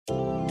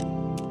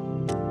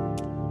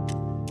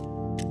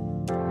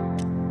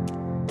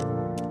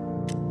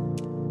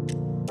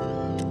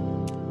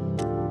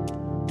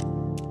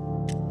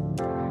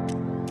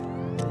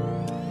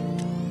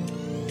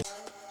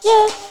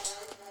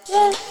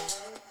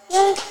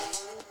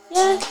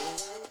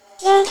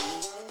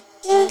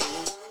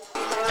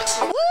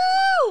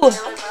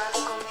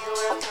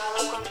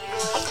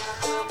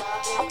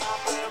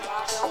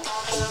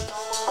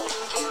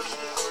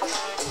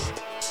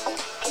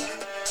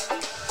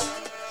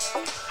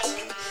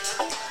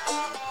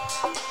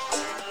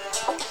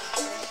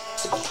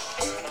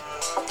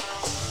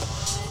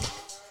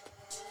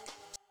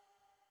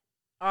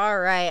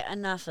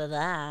enough of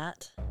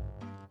that.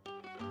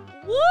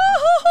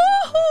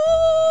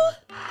 Woo-hoo-hoo-hoo!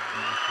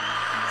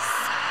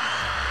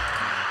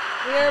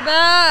 We're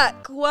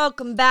back.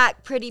 Welcome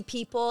back, pretty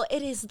people.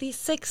 It is the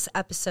 6th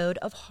episode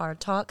of Hard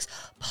Talks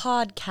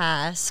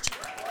podcast.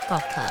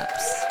 Golf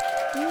claps.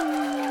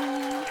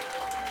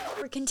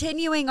 We're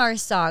continuing our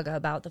saga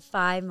about the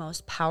 5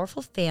 most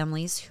powerful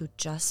families who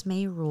just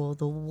may rule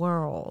the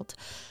world.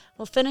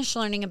 We'll finish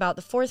learning about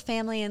the 4th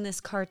family in this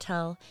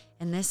cartel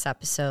in this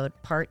episode,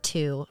 part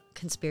 2,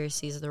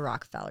 Conspiracies of the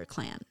Rockefeller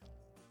Clan.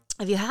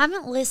 If you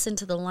haven't listened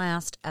to the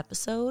last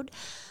episode,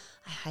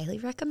 I highly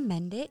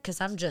recommend it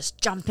because I'm just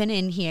jumping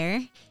in here.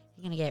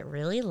 You're going to get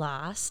really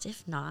lost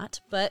if not,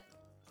 but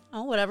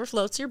whatever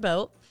floats your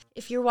boat.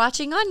 If you're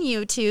watching on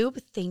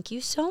YouTube, thank you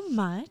so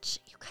much.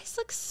 You guys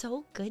look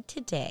so good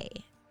today.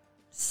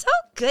 So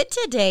good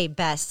today,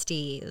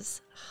 besties.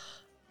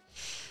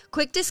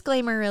 Quick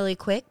disclaimer really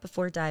quick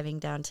before diving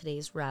down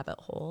today's rabbit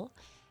hole.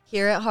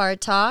 Here at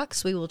Hard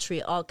Talks, we will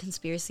treat all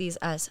conspiracies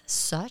as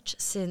such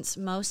since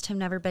most have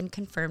never been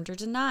confirmed or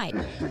denied.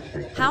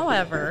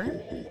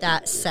 However,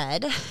 that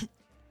said,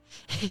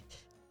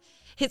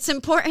 it's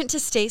important to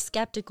stay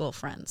skeptical,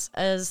 friends,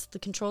 as the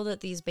control that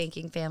these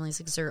banking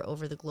families exert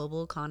over the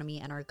global economy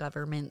and our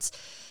governments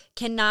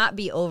cannot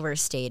be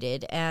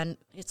overstated, and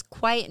it's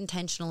quite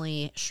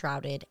intentionally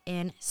shrouded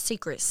in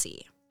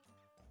secrecy.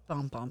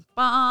 Bum, bum,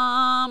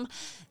 bum.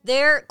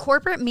 Their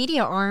corporate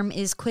media arm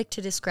is quick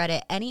to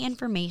discredit any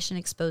information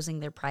exposing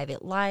their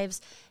private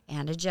lives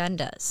and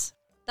agendas.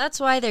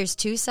 That's why there's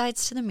 2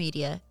 sides to the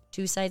media,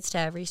 2 sides to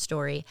every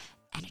story,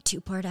 and a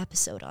 2-part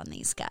episode on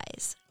these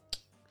guys.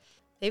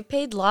 They've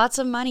paid lots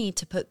of money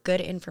to put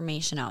good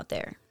information out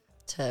there,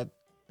 to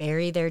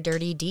bury their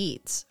dirty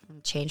deeds,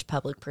 and change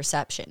public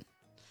perception.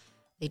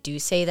 They do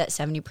say that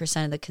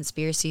 70% of the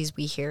conspiracies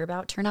we hear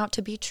about turn out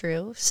to be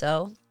true,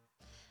 so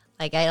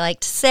like I like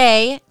to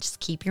say,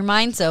 just keep your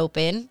minds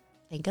open.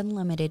 Think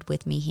unlimited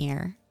with me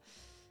here.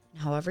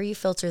 And however you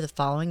filter the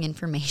following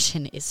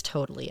information is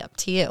totally up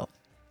to you.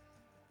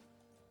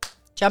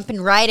 Jumping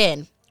right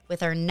in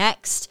with our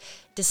next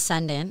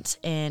descendant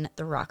in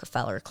the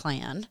Rockefeller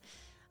clan,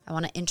 I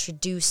want to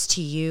introduce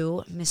to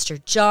you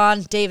Mr.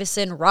 John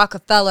Davison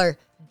Rockefeller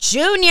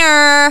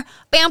Jr.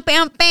 Bam,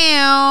 bam,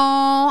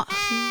 bam.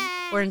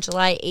 Born in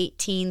July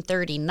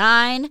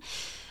 1839.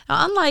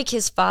 Unlike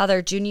his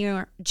father,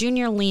 Junior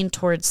leaned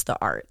towards the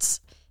arts.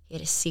 He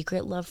had a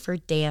secret love for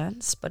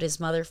dance, but his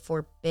mother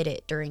forbid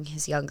it during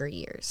his younger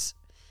years.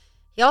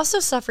 He also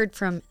suffered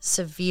from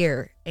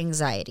severe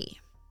anxiety.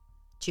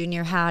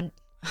 Junior had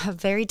a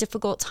very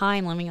difficult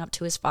time living up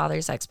to his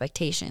father's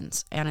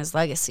expectations and his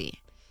legacy.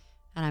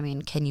 And I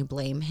mean, can you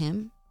blame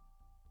him?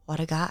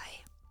 What a guy.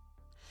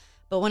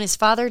 But when his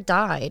father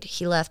died,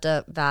 he left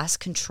a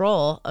vast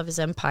control of his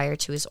empire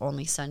to his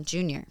only son,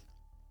 Junior.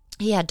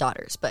 He had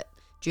daughters, but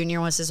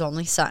Junior was his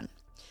only son.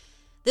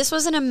 This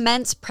was an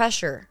immense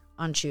pressure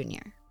on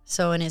Junior.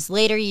 So in his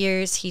later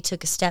years, he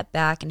took a step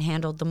back and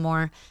handled the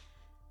more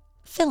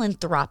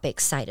philanthropic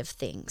side of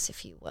things,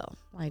 if you will,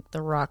 like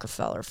the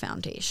Rockefeller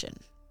Foundation.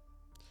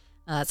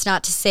 That's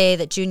not to say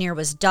that Junior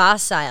was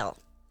docile.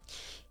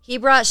 He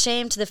brought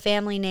shame to the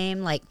family name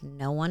like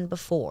no one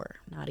before,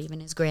 not even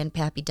his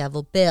grandpappy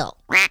Devil Bill,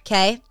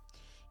 okay?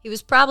 He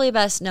was probably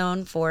best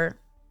known for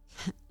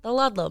the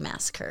Ludlow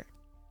Massacre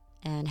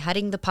and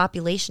heading the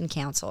population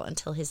council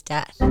until his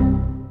death.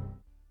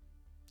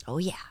 Oh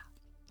yeah,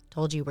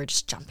 told you we're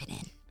just jumping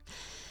in.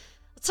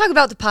 Let's talk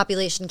about the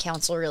population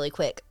council really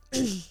quick.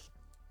 I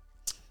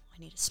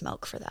need a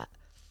smoke for that.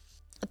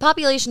 The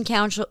population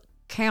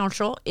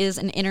council is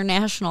an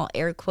international,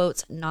 air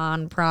quotes,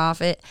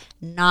 non-profit,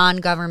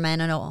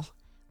 non-governmental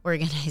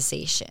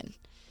organization.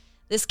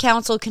 This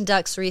council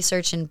conducts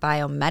research in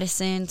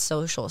biomedicine,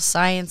 social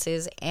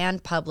sciences,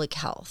 and public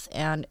health,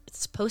 and it's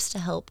supposed to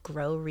help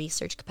grow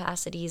research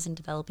capacities in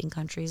developing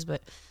countries,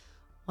 but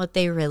what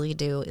they really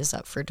do is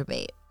up for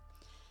debate.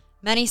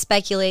 Many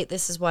speculate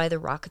this is why the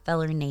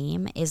Rockefeller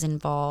name is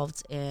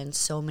involved in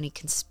so many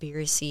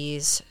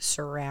conspiracies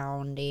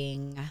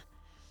surrounding,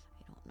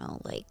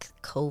 like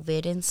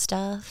COVID and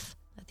stuff.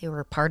 That they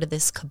were part of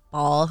this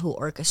cabal who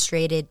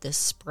orchestrated the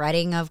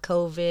spreading of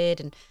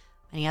COVID and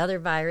any other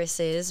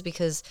viruses,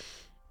 because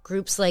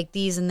groups like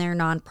these and their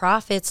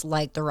nonprofits,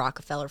 like the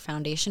Rockefeller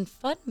Foundation,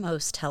 fund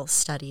most health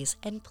studies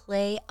and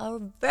play a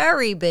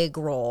very big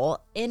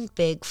role in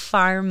big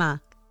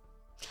pharma,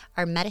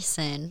 our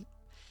medicine,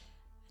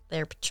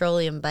 their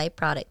petroleum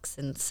byproducts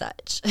and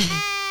such.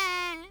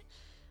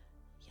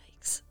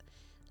 Yikes.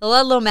 The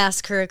Ludlow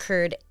Massacre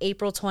occurred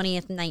April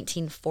 20th,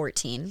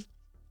 1914.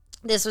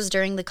 This was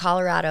during the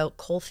Colorado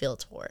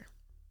Coalfields War.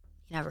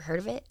 You never heard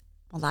of it?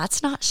 Well,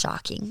 that's not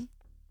shocking.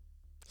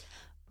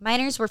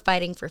 Miners were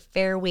fighting for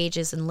fair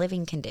wages and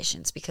living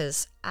conditions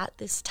because at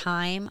this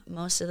time,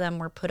 most of them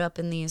were put up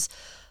in these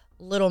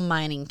little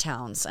mining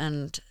towns,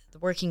 and the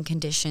working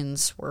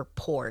conditions were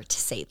poor, to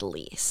say the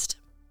least.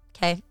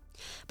 Okay?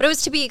 But it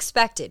was to be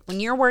expected. When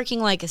you're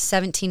working like a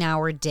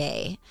 17-hour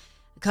day,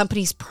 the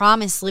companies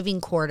promise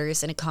living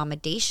quarters and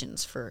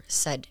accommodations for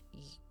said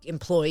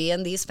employee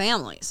and these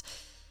families.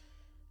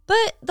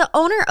 But the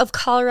owner of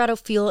Colorado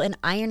Fuel and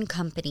Iron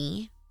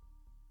Company,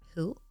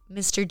 who?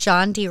 Mr.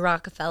 John D.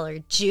 Rockefeller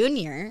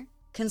Jr.,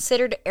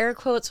 considered air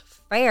quotes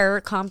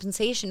fair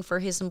compensation for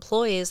his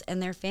employees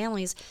and their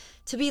families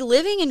to be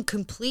living in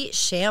complete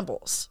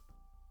shambles.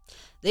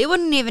 They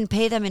wouldn't even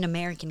pay them in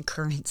American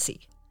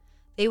currency.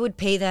 They would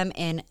pay them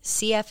in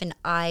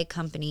CF&I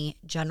Company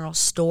General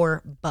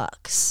Store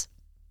bucks.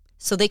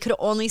 So they could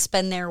only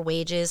spend their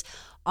wages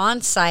on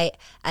site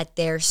at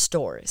their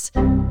stores.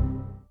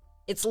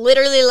 It's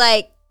literally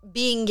like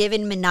being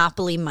given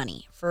monopoly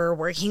money for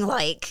working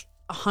like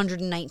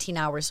 119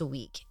 hours a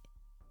week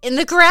in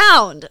the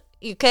ground.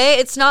 Okay?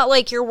 It's not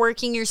like you're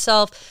working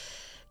yourself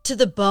to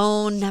the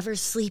bone, never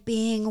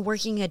sleeping,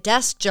 working a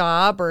desk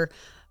job, or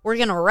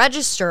working a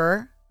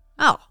register.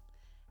 Oh,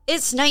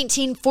 it's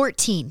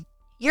 1914.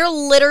 You're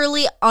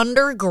literally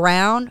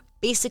underground,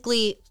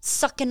 basically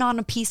sucking on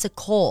a piece of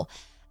coal.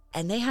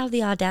 And they have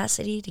the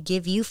audacity to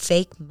give you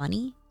fake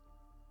money?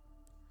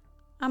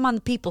 I'm on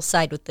the people's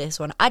side with this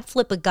one. I'd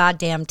flip a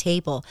goddamn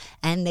table,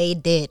 and they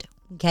did,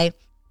 okay?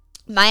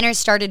 Miners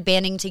started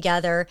banding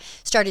together,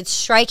 started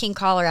striking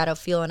Colorado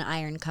Fuel and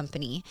Iron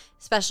Company,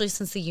 especially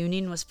since the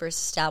union was first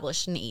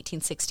established in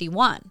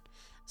 1861.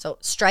 So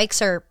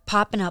strikes are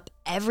popping up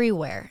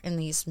everywhere in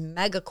these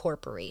mega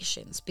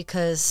corporations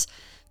because,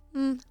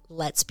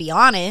 let's be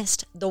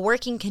honest, the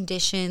working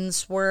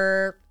conditions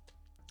were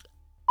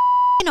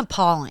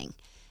appalling.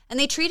 And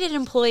they treated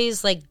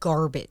employees like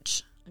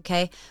garbage,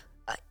 okay?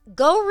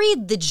 Go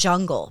read The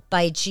Jungle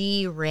by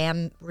G.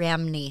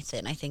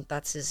 Ramnathan. I think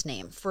that's his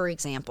name, for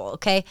example,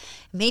 okay? It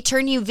may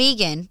turn you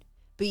vegan,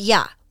 but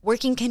yeah,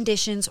 working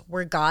conditions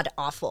were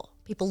god-awful.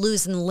 People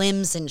losing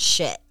limbs and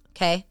shit,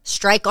 okay?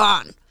 Strike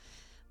on.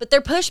 But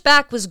their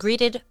pushback was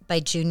greeted by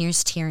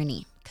Junior's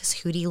tyranny. Because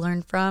who'd he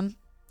learn from?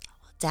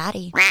 Well,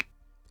 Daddy.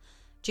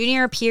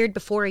 Junior appeared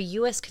before a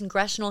U.S.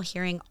 congressional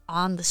hearing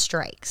on the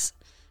strikes,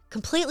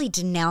 completely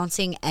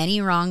denouncing any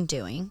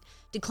wrongdoing,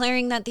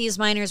 declaring that these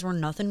miners were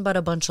nothing but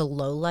a bunch of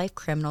low-life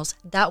criminals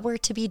that were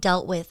to be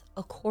dealt with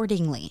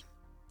accordingly.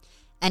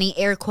 Any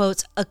air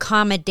quotes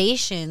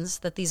accommodations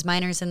that these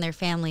miners and their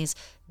families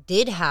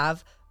did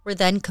have were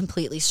then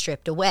completely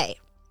stripped away.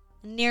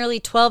 Nearly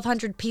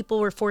 1,200 people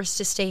were forced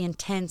to stay in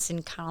tents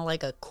in kind of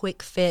like a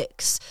quick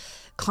fix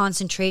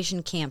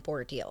concentration camp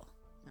ordeal.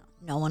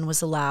 No one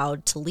was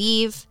allowed to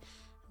leave,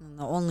 and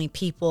the only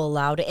people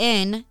allowed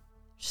in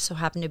just so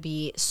happened to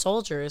be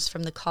soldiers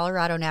from the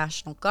Colorado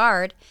National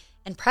Guard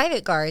and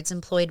private guards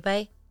employed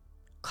by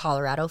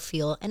Colorado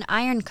Fuel and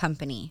Iron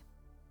Company.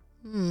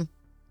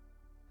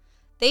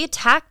 They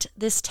attacked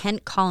this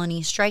tent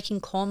colony, striking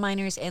coal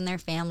miners and their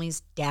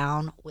families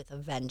down with a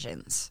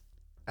vengeance.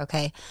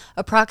 Okay,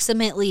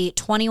 approximately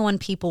 21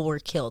 people were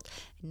killed,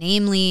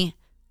 namely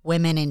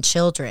women and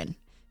children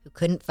who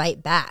couldn't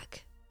fight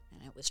back,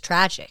 and it was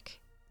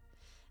tragic.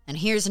 And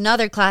here's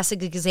another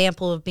classic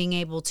example of being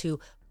able to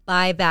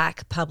buy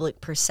back public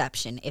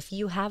perception if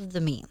you have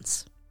the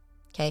means.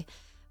 Okay,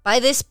 by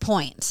this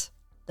point,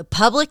 the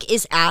public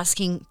is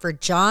asking for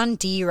John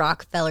D.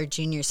 Rockefeller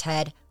Jr.'s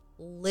head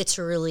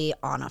literally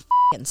on a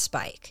fucking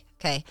spike.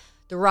 Okay,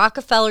 the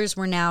Rockefellers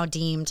were now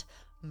deemed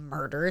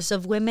murderers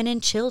of women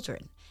and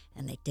children,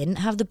 and they didn't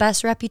have the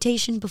best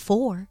reputation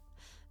before.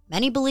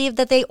 Many believe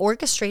that they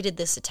orchestrated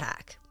this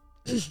attack.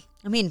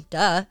 I mean,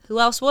 duh, who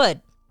else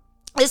would?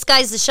 This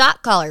guy's the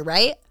shot caller,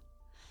 right?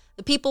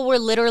 The people were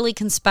literally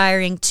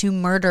conspiring to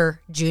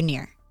murder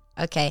Junior.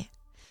 Okay,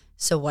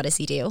 so what does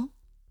he do?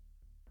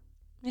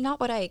 Not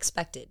what I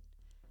expected.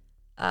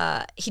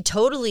 He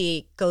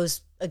totally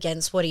goes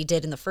against what he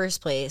did in the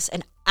first place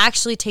and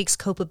actually takes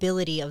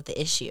culpability of the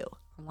issue,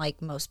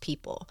 unlike most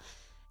people.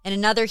 In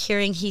another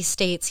hearing, he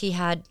states he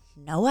had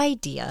no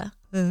idea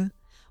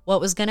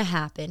what was going to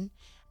happen.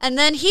 And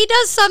then he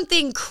does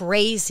something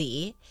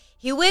crazy.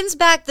 He wins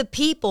back the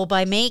people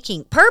by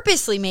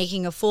purposely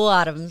making a fool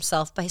out of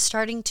himself by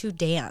starting to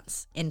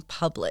dance in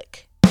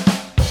public.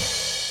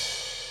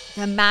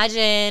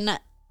 Imagine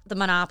the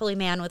Monopoly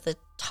man with a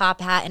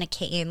top hat and a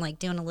cane, like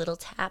doing a little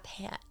tap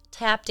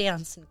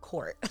dance in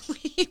court.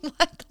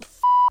 What the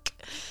fuck?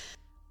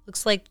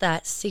 Looks like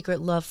that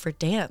secret love for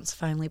dance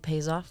finally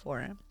pays off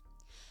for him.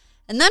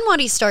 And then what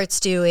he starts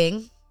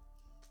doing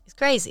is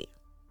crazy.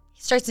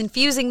 He starts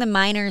infusing the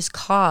miners'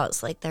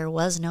 cause like there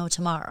was no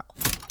tomorrow.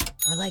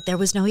 Or like there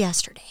was no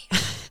yesterday.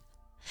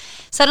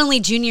 Suddenly,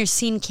 Junior's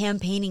seen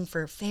campaigning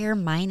for fair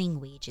mining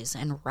wages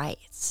and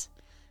rights.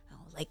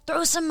 Like,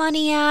 throw some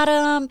money at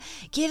him,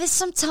 give us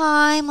some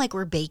time, like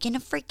we're baking a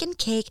freaking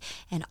cake,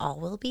 and all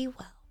will be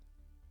well.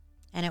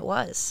 And it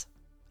was.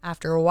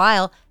 After a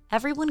while,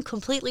 everyone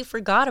completely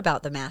forgot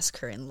about the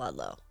massacre in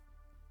Ludlow.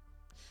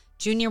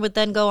 Junior would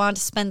then go on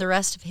to spend the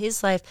rest of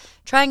his life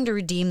trying to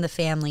redeem the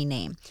family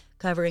name,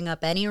 covering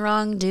up any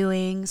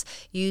wrongdoings,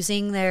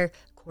 using their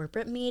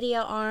corporate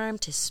media arm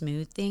to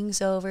smooth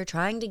things over,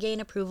 trying to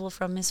gain approval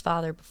from his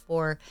father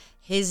before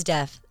his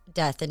death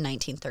in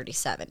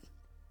 1937.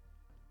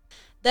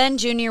 Then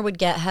Junior would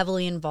get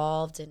heavily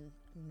involved in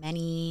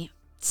many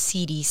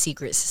seedy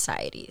secret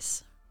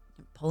societies,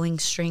 pulling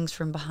strings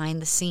from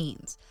behind the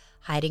scenes,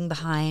 hiding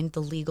behind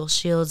the legal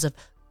shields of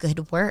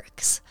good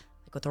works,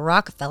 like with the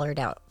Rockefeller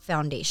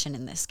Foundation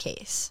in this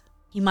case.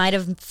 He might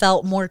have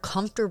felt more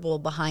comfortable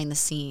behind the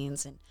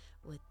scenes and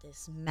with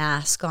this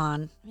mask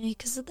on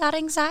because of that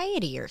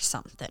anxiety or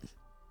something.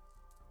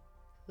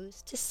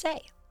 Who's to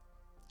say?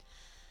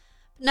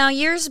 Now,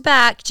 years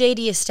back,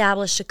 JD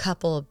established a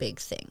couple of big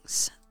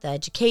things: the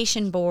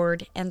Education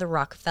Board and the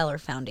Rockefeller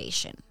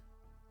Foundation.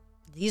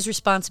 These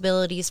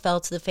responsibilities fell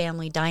to the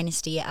family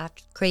dynasty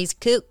after the crazy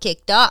coup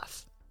kicked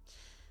off.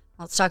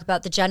 Let's talk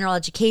about the General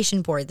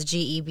Education Board, the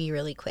GEB,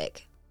 really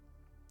quick.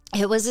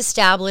 It was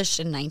established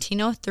in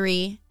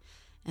 1903,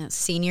 and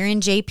Senior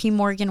and J.P.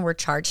 Morgan were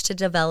charged to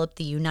develop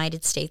the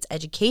United States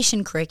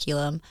education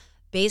curriculum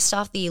based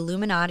off the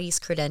Illuminati's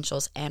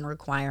credentials and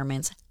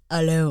requirements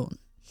alone.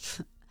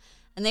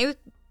 And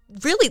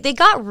they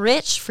got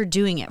rich for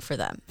doing it for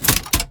them.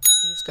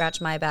 You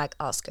scratch my back,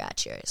 I'll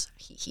scratch yours.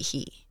 Hee hee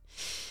hee.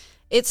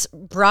 Its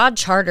broad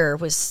charter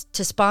was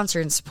to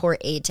sponsor and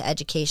support aid to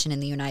education in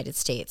the United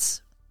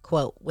States,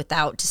 quote,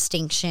 without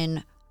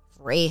distinction,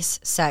 race,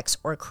 sex,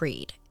 or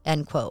creed,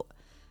 end quote.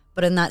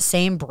 But in that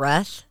same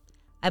breath,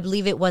 I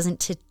believe it wasn't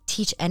to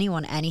teach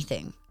anyone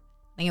anything.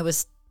 I think it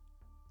was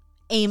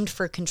aimed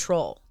for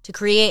control, to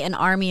create an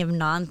army of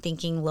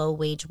non-thinking,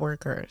 low-wage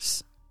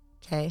workers.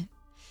 Okay?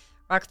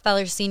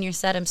 Rockefeller Sr.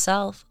 said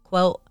himself,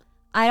 quote,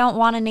 I don't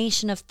want a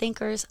nation of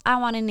thinkers, I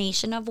want a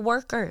nation of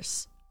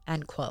workers,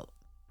 end quote.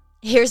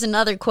 Here's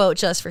another quote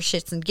just for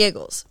shits and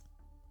giggles.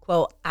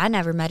 Quote, I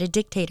never met a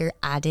dictator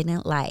I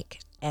didn't like,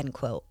 end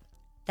quote.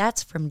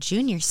 That's from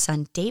Junior's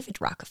son, David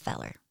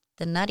Rockefeller,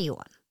 the nutty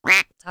one.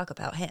 Talk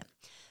about him.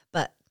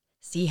 But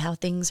see how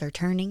things are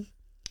turning?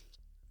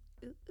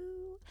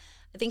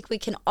 I think we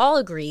can all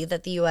agree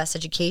that the U.S.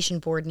 Education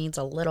Board needs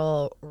a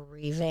little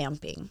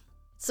revamping.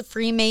 It's the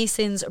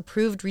Freemasons'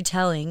 approved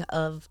retelling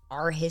of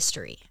our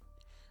history.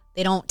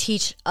 They don't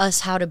teach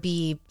us how to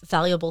be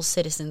valuable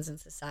citizens in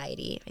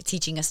society by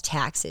teaching us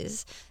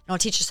taxes. They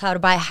don't teach us how to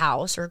buy a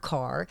house or a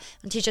car.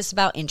 They don't teach us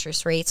about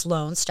interest rates,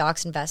 loans,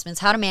 stocks, investments,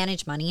 how to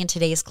manage money in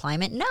today's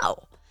climate.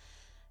 No.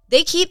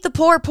 They keep the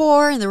poor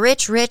poor and the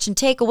rich rich and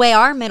take away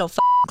our middle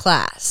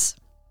class.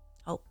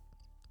 Oh,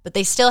 but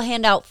they still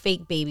hand out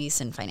fake babies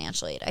and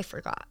financial aid. I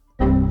forgot.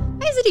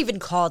 Why is it even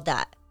called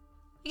that?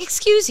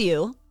 Excuse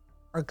you.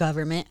 Or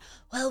government,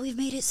 well, we've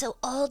made it so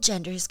all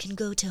genders can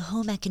go to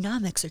home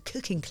economics or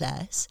cooking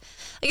class.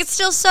 Like, it's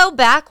still so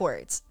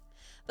backwards.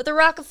 But the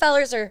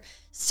Rockefellers are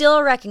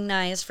still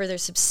recognized for their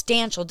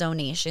substantial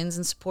donations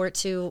and support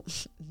to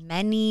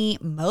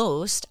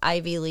most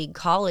Ivy League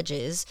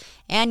colleges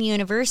and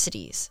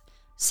universities.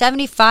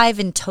 75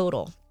 in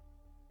total.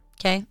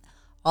 Okay?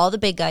 All the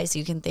big guys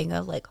you can think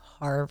of, like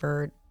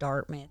Harvard,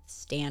 Dartmouth,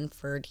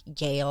 Stanford,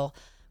 Yale,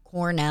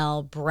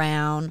 Cornell,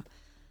 Brown,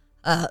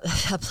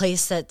 a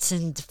place that's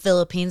in the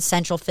Philippines,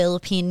 Central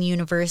Philippine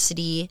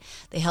University.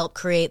 They helped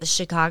create the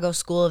Chicago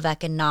School of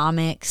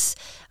Economics.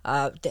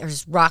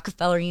 There's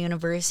Rockefeller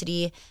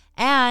University.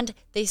 And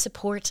they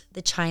support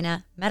the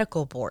China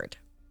Medical Board.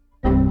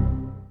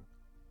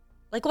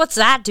 Like, what's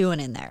that doing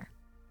in there?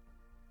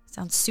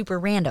 Sounds super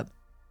random.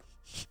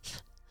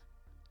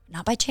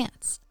 Not by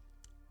chance.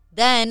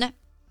 Then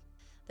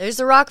there's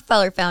the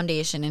Rockefeller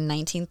Foundation in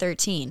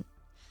 1913.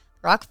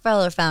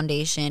 Rockefeller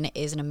Foundation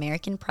is an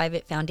American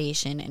private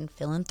foundation and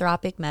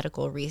philanthropic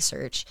medical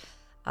research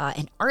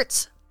and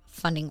arts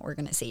funding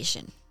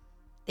organization.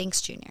 Thanks,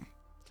 Junior.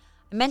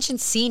 I mentioned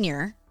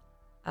Senior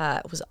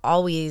was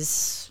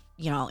always,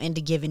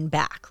 into giving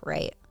back,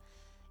 right?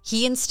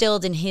 He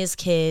instilled in his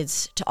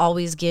kids to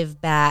always give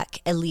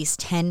back at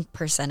least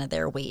 10% of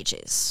their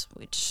wages,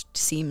 which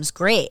seems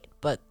great.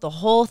 But the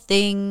whole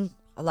thing,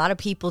 a lot of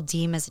people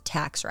deem as a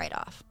tax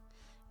write-off.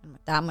 And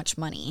with that much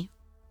money,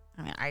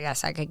 I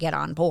guess I could get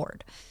on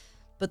board.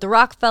 But the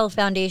Rockefeller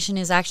Foundation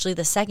is actually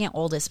the second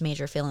oldest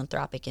major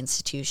philanthropic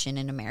institution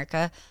in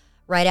America,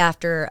 right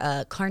after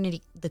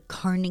the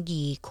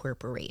Carnegie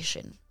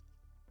Corporation.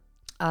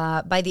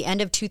 By the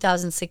end of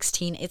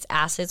 2016, its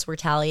assets were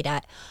tallied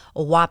at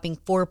a whopping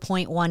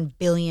 $4.1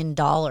 billion.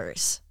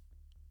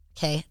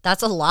 Okay,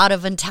 that's a lot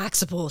of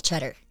untaxable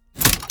cheddar.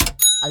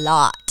 A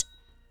lot.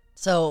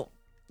 So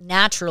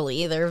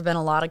naturally, there have been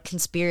a lot of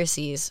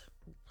conspiracies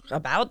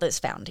about this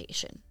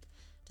foundation,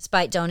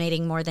 despite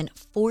donating more than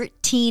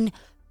 $14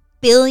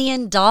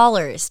 billion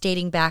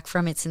dating back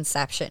from its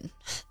inception.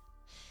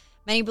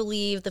 Many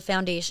believe the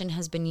foundation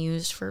has been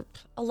used for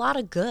a lot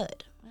of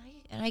good.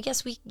 And I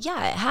guess it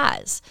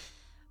has.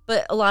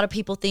 But a lot of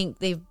people think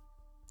they've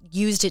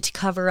used it to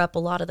cover up a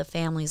lot of the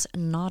family's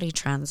naughty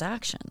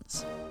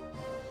transactions.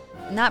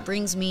 And that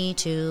brings me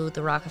to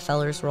the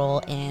Rockefellers'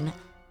 role in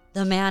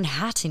the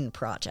Manhattan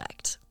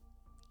Project.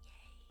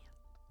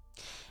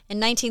 In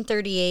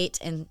 1938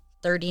 and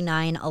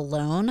 1939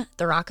 alone,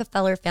 the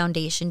Rockefeller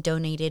Foundation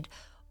donated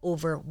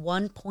over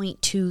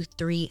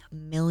 $1.23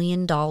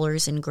 million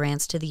in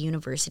grants to the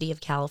University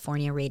of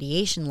California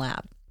Radiation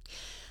Lab.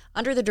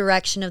 Under the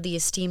direction of the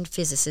esteemed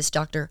physicist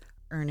Dr.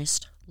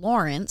 Ernest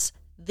Lawrence,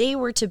 they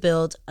were to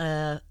build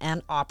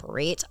and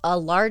operate a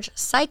large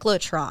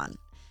cyclotron.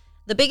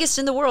 The biggest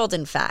in the world,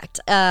 in fact.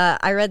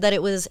 I read that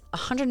it was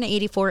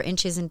 184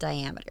 inches in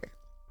diameter.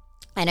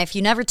 And if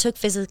you never took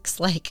physics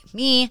like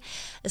me,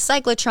 a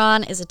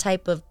cyclotron is a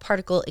type of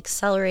particle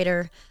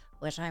accelerator,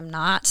 which I'm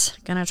not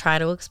going to try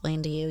to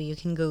explain to you. You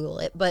can Google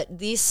it. But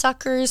these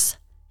suckers,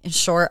 in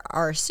short,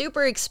 are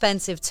super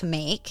expensive to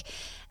make.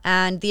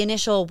 And the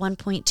initial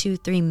 1.23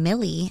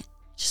 milli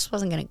just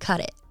wasn't going to cut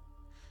it.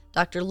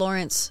 Dr.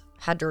 Lawrence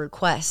had to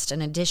request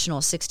an additional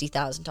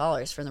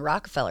 $60,000 from the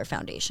Rockefeller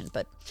Foundation.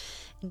 But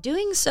in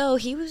doing so,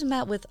 he was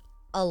met with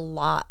a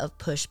lot of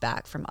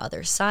pushback from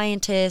other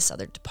scientists,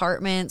 other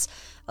departments,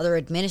 other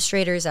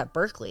administrators at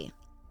Berkeley.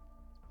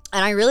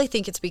 And I really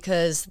think it's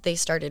because they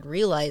started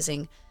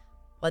realizing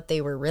what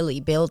they were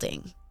really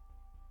building.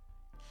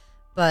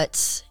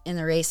 But in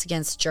the race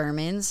against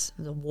Germans,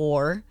 the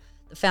war,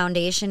 the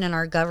foundation and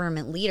our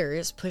government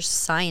leaders pushed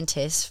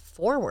scientists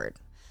forward,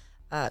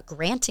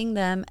 granting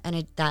them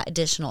that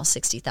additional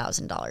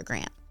 $60,000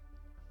 grant.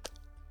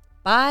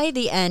 By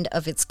the end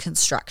of its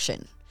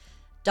construction,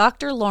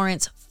 Dr.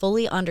 Lawrence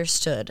fully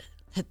understood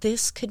that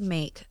this could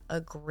make a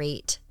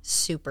great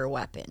super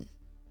weapon.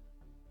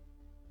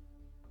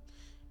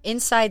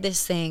 Inside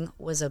this thing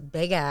was a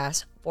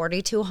big-ass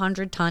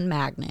 4,200-ton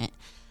magnet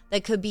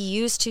that could be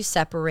used to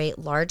separate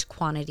large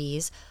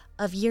quantities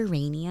of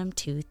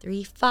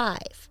uranium-235.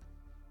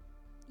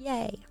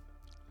 Yay.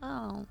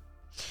 Oh.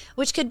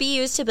 Which could be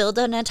used to build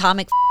an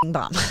atomic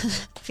bomb.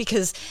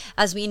 Because,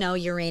 as we know,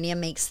 uranium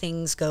makes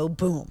things go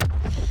boom.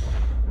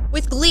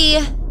 With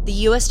glee, the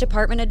U.S.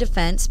 Department of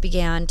Defense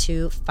began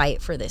to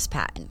fight for this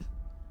patent.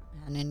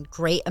 And in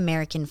great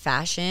American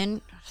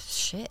fashion,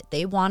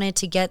 they wanted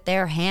to get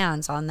their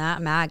hands on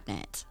that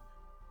magnet.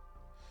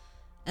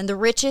 And the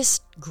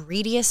richest,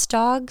 greediest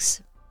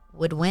dogs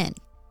would win.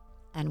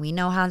 And we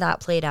know how that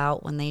played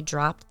out when they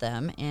dropped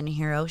them in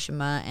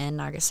Hiroshima and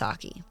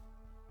Nagasaki.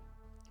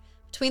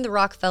 Between the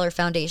Rockefeller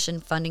Foundation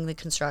funding the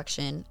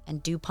construction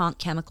and DuPont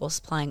Chemical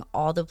supplying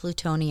all the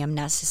plutonium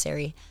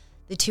necessary,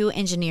 the two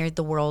engineered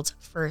the world's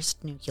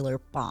first nuclear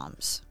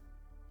bombs.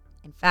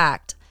 In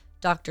fact,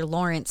 Dr.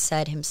 Lawrence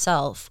said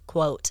himself,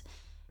 quote,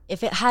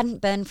 "If it hadn't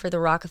been for the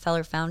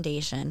Rockefeller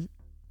Foundation,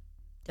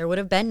 there would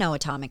have been no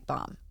atomic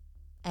bomb."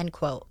 End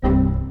quote.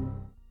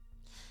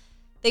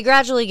 They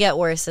gradually get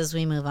worse as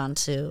we move on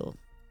to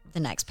the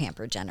next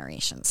pampered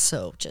generation,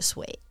 so just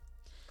wait.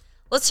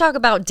 Let's talk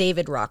about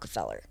David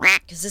Rockefeller,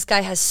 because this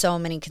guy has so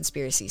many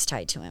conspiracies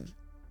tied to him.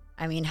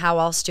 I mean, how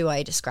else do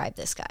I describe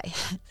this guy?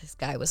 This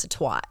guy was a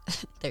twat.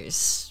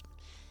 There's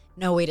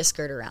no way to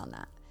skirt around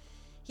that.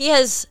 He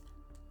has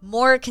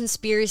more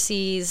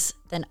conspiracies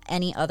than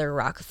any other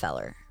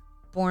Rockefeller.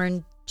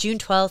 Born June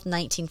 12th,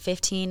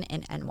 1915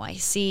 in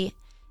NYC,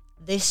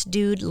 this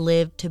dude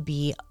lived to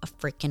be a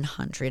freaking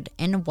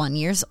 101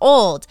 years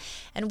old.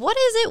 And what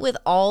is it with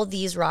all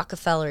these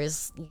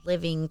Rockefellers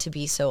living to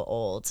be so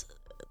old?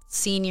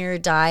 Senior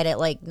died at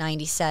like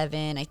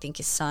 97. I think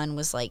his son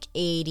was like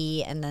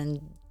 80. And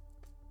then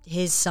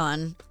his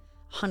son,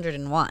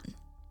 101.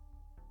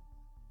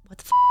 What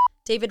the f***?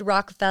 David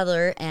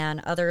Rockefeller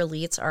and other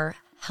elites are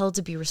held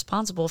to be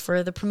responsible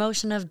for the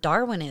promotion of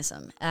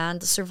Darwinism and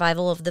the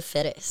survival of the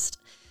fittest.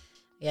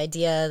 The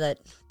idea that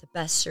the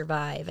best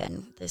survive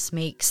and this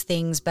makes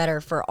things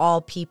better for all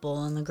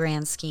people in the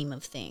grand scheme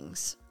of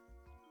things.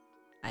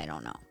 I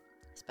don't know,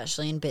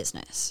 especially in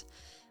business.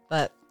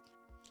 But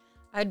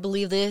I'd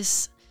believe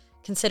this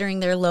considering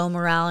their low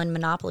morale and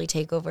monopoly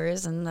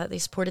takeovers and that they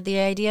supported the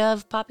idea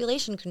of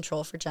population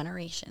control for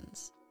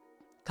generations.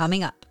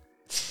 Coming up.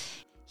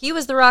 He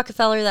was the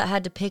Rockefeller that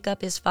had to pick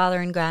up his father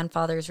and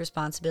grandfather's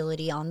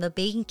responsibility on the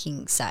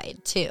banking side,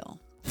 too.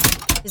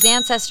 His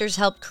ancestors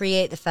helped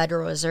create the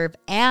Federal Reserve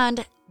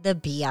and the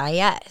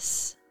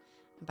BIS.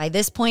 By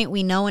this point,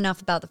 we know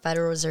enough about the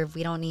Federal Reserve.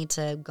 We don't need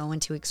to go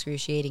into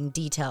excruciating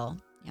detail.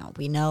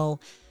 We know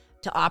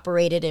to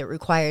operate it, it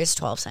requires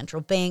 12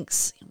 central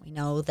banks. We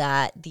know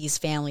that these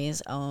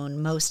families own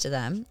most of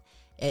them.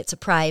 It's a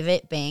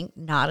private bank,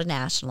 not a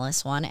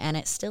nationalist one, and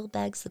it still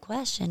begs the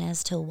question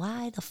as to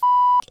why the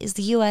is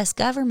the U.S.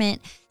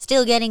 government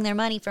still getting their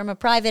money from a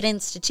private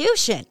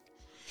institution?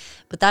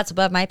 But that's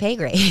above my pay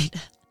grade.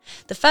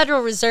 The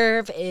Federal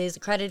Reserve is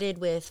credited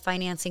with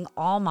financing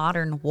all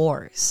modern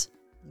wars.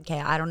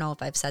 Okay, I don't know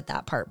if I've said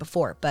that part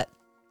before, but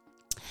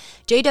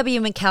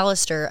J.W.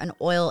 McAllister, an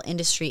oil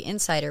industry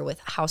insider with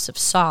House of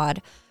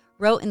Sod,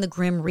 wrote in the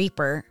Grim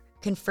Reaper,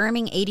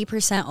 confirming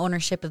 80%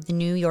 ownership of the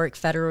New York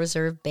Federal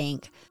Reserve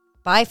Bank.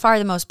 By far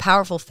the most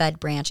powerful Fed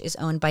branch is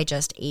owned by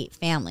just 8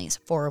 families,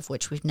 4 of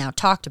which we've now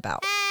talked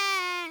about.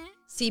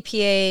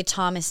 CPA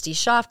Thomas D.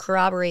 Schaff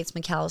corroborates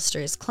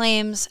McAllister's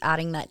claims,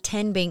 adding that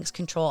 10 banks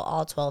control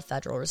all 12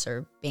 Federal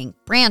Reserve Bank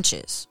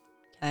branches.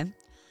 Okay.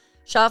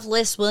 Schaff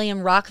lists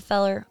William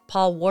Rockefeller,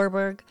 Paul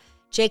Warburg,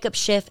 Jacob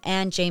Schiff,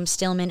 and James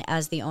Stillman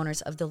as the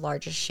owners of the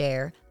largest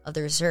share of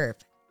the reserve.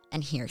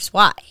 And here's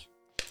why.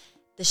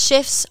 The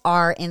Schiffs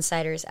are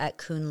insiders at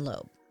Kuhn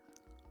Loeb.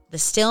 The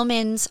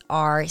Stillmans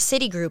are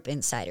Citigroup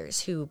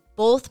insiders who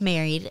both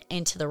married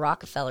into the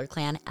Rockefeller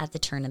clan at the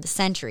turn of the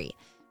century.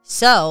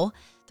 So,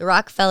 The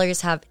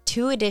Rockefellers have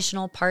 2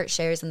 additional part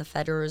shares in the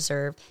Federal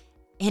Reserve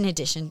in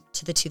addition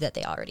to the 2 that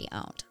they already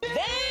owned.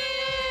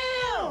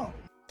 Damn!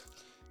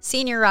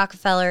 Senior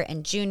Rockefeller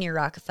and Junior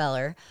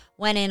Rockefeller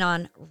went in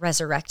on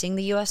resurrecting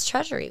the U.S.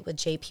 Treasury with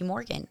J.P.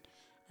 Morgan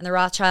and the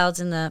Rothschilds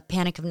in the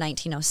Panic of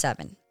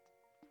 1907.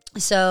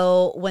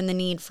 So when the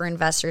need for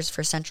investors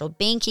for central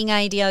banking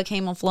idea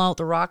came afloat,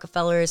 the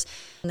Rockefellers,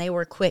 they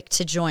were quick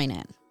to join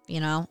in,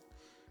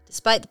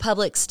 Despite the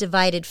public's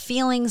divided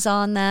feelings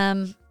on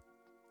them,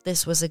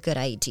 this was a good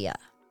idea.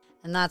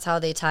 And that's how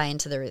they tie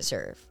into the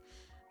reserve.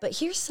 But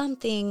here's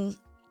something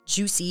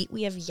juicy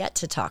we have yet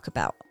to talk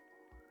about.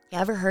 You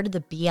ever heard of the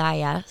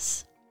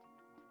BIS?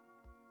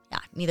 Yeah,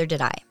 neither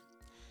did I.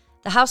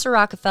 The House of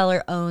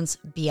Rockefeller owns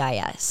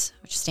BIS,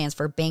 which stands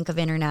for Bank of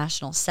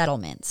International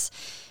Settlements.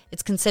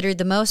 It's considered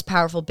the most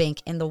powerful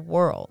bank in the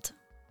world.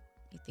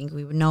 You think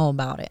we would know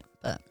about it,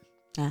 but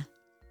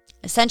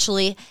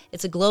Essentially,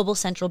 it's a global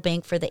central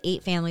bank for the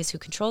 8 families who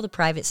control the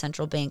private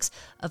central banks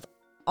of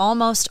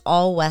almost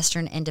all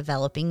Western and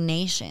developing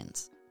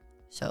nations.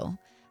 So,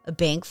 a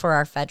bank for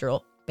our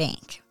federal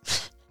bank.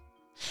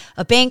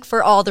 A bank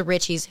for all the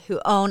richies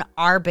who own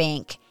our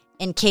bank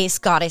in case,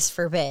 goddess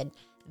forbid,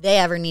 they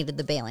ever needed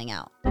the bailing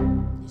out.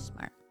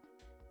 Smart.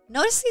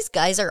 Notice these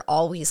guys are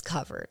always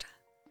covered.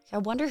 I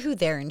wonder who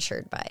they're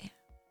insured by.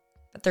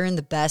 But they're in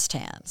the best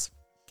hands.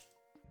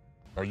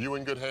 Are you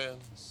in good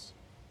hands?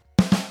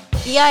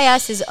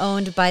 BIS is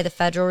owned by the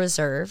Federal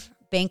Reserve,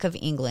 Bank of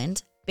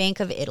England, Bank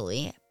of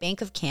Italy,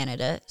 Bank of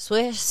Canada,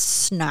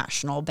 Swiss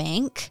National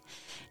Bank,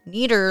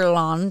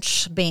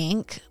 Nederlandsche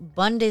Bank,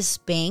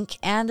 Bundesbank,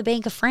 and the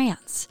Bank of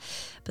France.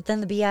 But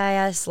then the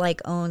BIS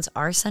owns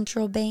our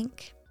central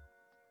bank.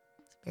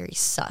 It's very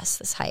sus,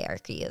 this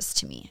hierarchy is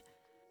to me.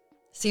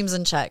 Seems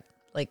unchecked.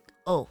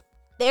 Oh,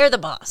 they're the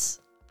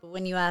boss. But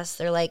when you ask,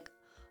 they're like,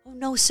 oh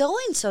no,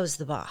 so-and-so's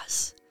the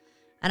boss.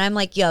 And I'm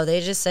like, yo, they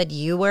just said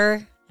you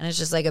were, and it's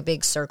just a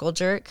big circle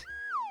jerk.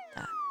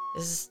 Yeah,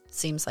 this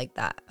seems like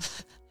that.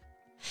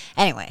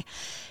 Anyway,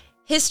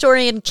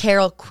 historian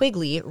Carol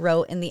Quigley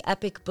wrote in the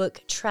epic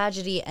book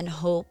Tragedy and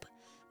Hope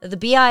that the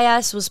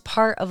BIS was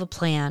part of a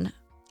plan,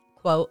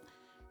 quote,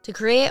 to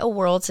create a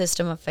world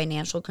system of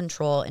financial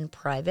control in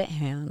private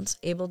hands,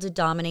 able to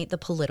dominate the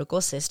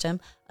political system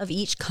of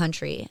each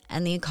country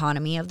and the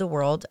economy of the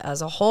world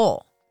as a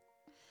whole.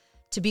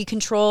 To be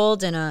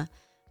controlled in a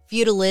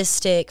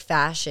feudalistic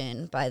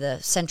fashion by the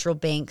central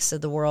banks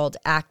of the world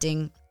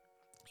acting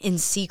in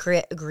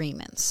secret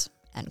agreements,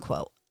 end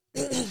quote.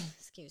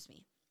 Excuse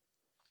me.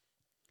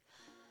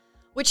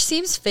 Which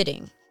seems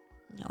fitting.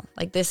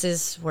 This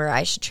is where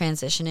I should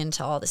transition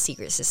into all the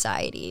secret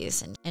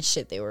societies and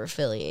shit they were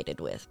affiliated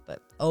with.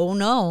 But oh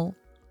no,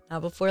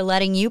 not before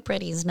letting you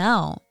pretties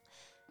know.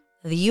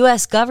 The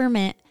U.S.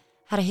 government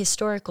had a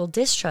historical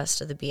distrust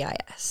of the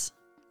BIS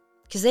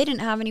because they didn't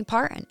have any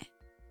part in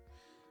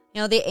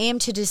it. They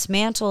aimed to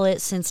dismantle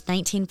it since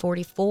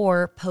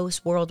 1944,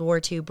 post-World War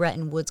II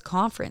Bretton Woods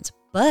Conference.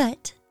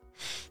 But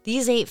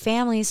these 8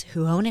 families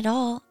who own it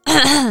all,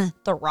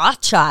 the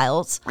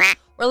Rothschilds,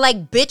 were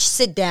like, bitch,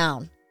 sit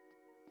down.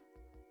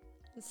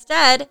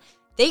 Instead,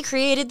 they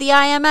created the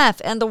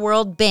IMF and the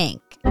World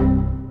Bank.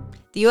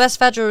 The U.S.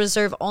 Federal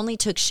Reserve only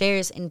took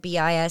shares in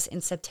BIS in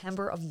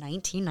September of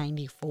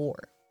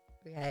 1994.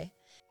 Okay?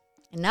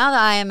 And now the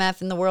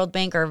IMF and the World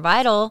Bank are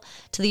vital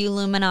to the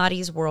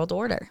Illuminati's world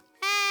order.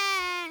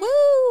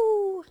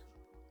 Woo!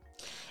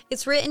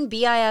 It's written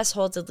BIS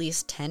holds at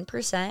least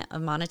 10%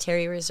 of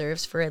monetary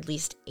reserves for at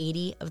least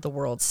 80 of the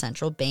world's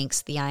central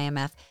banks, the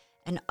IMF,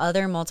 and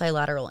other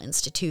multilateral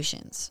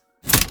institutions.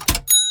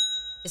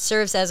 It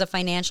serves as a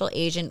financial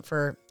agent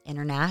for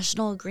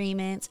international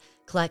agreements,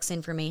 collects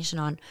information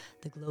on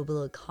the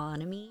global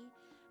economy,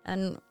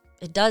 and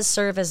it does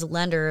serve as a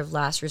lender of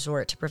last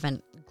resort to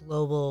prevent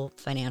global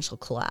financial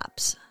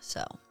collapse.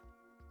 So,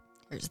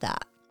 there's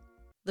that.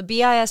 The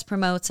BIS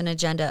promotes an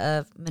agenda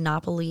of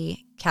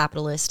monopoly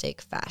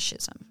capitalistic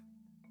fascism.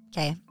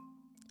 Okay?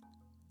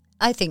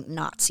 I think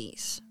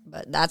Nazis,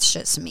 but that's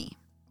just me.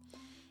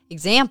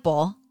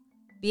 Example,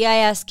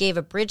 BIS gave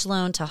a bridge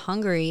loan to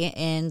Hungary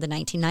in the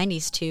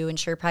 1990s to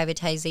ensure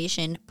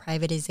privatization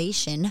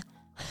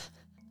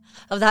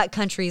of that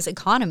country's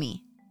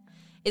economy.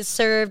 It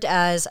served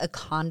as a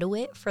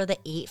conduit for the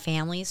 8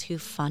 families who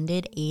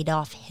funded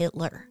Adolf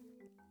Hitler.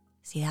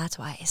 See, that's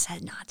why I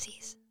said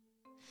Nazis.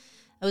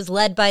 It was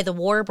led by the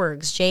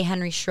Warburgs, J.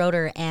 Henry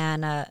Schroeder,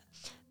 and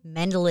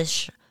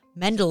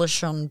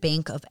Mendelssohn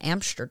Bank of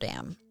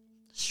Amsterdam.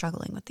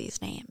 Struggling with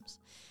these names.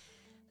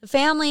 The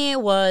family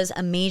was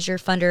a major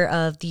funder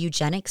of the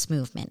eugenics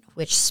movement,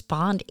 which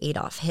spawned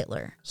Adolf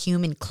Hitler,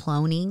 human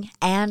cloning,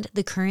 and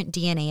the current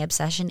DNA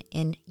obsession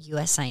in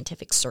U.S.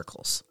 scientific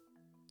circles.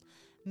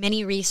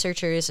 Many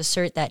researchers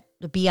assert that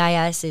the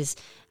BIS is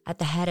at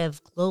the head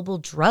of global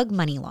drug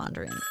money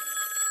laundering.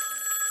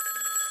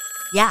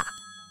 Yeah,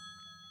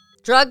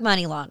 drug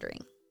money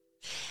laundering.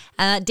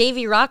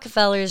 Davy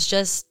Rockefeller is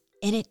just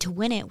in it to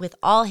win it with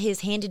all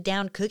his handed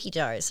down cookie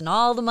jars and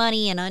all the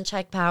money and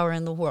unchecked power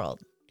in the world.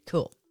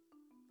 Cool.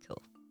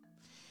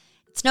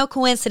 It's It's no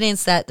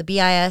coincidence that the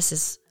BIS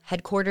is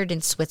headquartered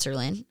in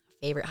Switzerland,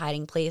 favorite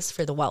hiding place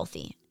for the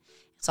wealthy.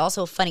 It's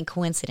also a funny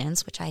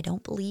coincidence, which I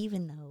don't believe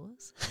in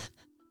those,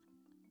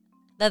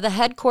 that the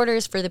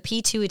headquarters for the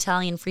P.2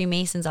 Italian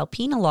Freemasons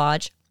Alpina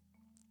Lodge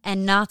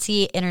and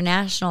Nazi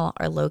International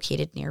are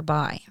located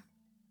nearby.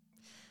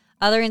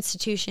 Other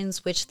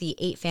institutions which the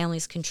 8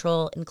 families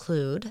control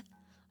include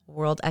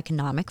World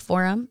Economic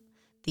Forum,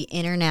 the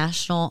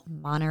International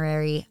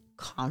Monetary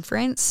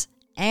Conference,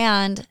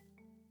 and,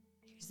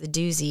 here's the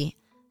doozy,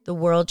 the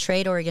World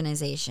Trade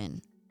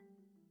Organization.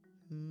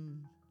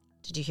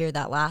 Did you hear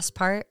that last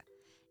part?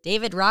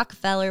 David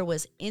Rockefeller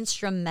was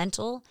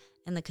instrumental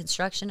in the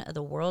construction of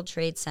the World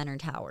Trade Center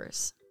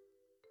towers.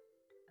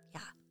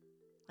 Yeah,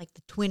 like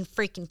the twin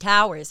freaking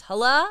towers.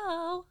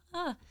 Hello?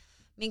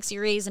 Makes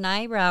you raise an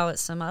eyebrow at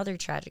some other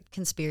tragic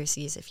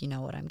conspiracies, if you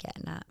know what I'm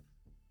getting at,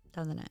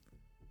 doesn't it?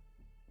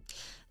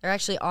 There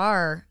actually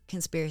are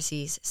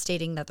conspiracies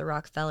stating that the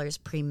Rockefellers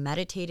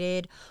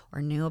premeditated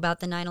or knew about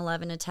the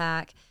 9/11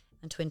 attack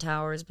and Twin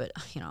Towers, but,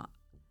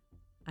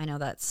 I know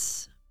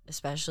that's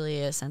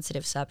especially a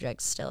sensitive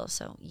subject still,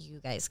 so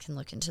you guys can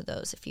look into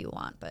those if you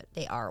want, but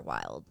they are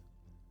wild.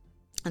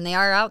 And they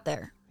are out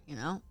there,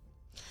 And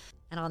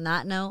on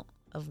that note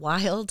of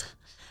wild,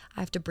 I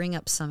have to bring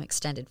up some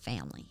extended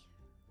family.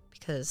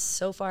 Because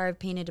so far I've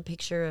painted a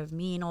picture of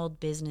mean old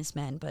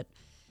businessmen, but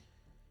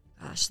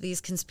gosh, these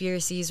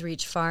conspiracies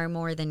reach far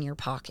more than your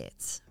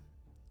pockets.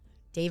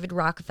 David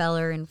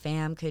Rockefeller and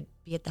fam could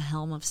be at the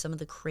helm of some of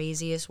the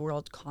craziest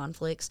world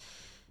conflicts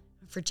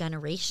for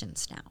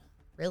generations now,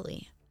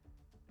 really.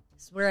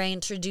 This is where I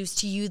introduce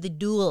to you the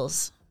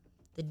duels.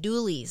 The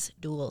Dooleys.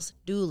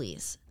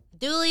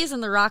 Dooleys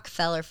and the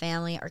Rockefeller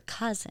family are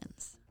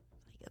cousins.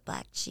 Like a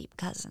black sheep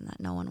cousin that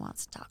no one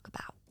wants to talk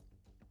about.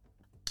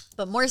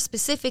 But more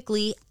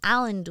specifically,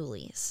 Alan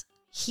Dulles.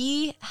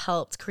 He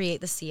helped create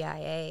the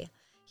CIA.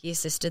 He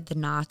assisted the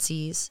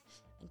Nazis.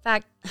 In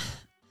fact, I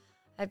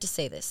have to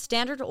say this.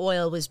 Standard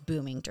Oil was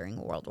booming during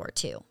World War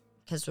II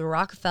because the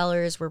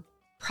Rockefellers were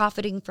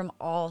profiting from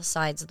all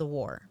sides of the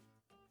war.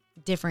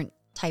 Different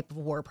type of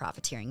war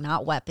profiteering,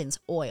 not weapons,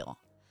 oil.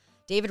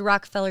 David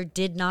Rockefeller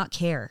did not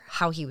care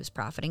how he was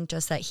profiting,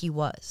 just that he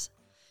was.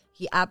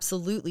 He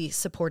absolutely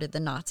supported the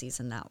Nazis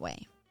in that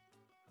way.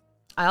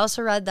 I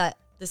also read that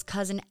this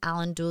cousin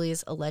Alan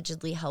Dulles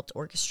allegedly helped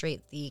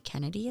orchestrate the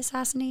Kennedy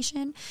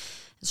assassination and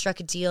struck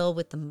a deal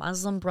with the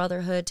Muslim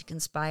Brotherhood to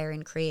conspire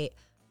and create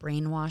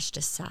brainwashed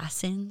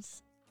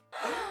assassins.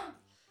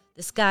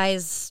 This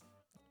guy's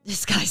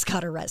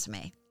got a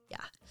resume. Yeah.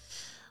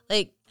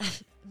 Like,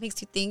 it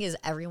makes you think, is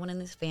everyone in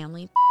this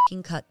family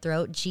f***ing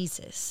cutthroat?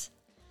 Jesus.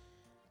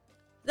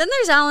 Then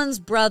there's Alan's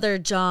brother,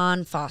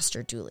 John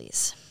Foster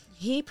Dulles.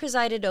 He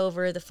presided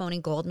over the phony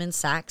Goldman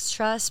Sachs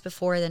Trust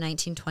before the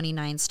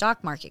 1929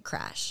 stock market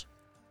crash.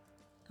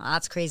 Oh,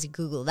 that's crazy.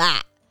 Google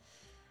that.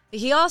 But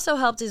he also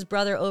helped his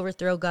brother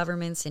overthrow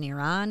governments in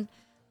Iran,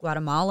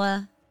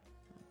 Guatemala.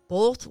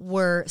 Both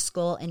were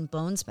Skull and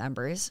Bones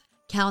members,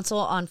 Council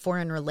on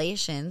Foreign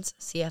Relations,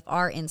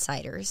 CFR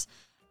insiders,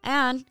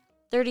 and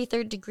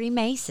 33rd degree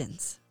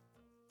Masons.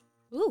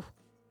 Ooh.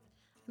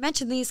 I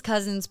mention these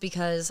cousins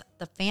because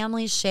the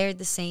families shared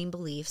the same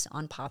beliefs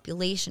on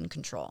population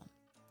control.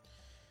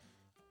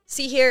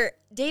 See here,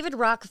 David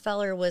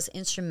Rockefeller was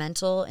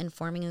instrumental in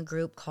forming a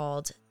group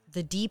called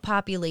the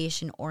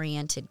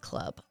Depopulation-Oriented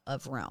Club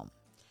of Rome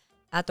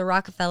at the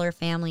Rockefeller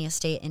family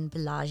estate in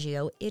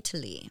Bellagio,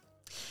 Italy.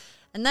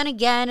 And then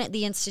again,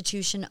 the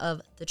institution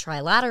of the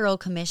Trilateral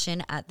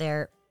Commission at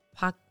their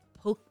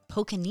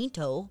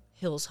Pocantinco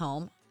Hills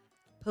home.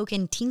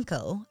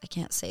 Pocantinco, I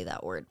can't say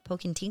that word,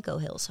 Pocantinco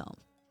Hills home.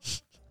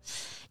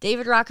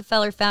 David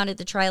Rockefeller founded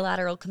the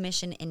Trilateral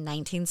Commission in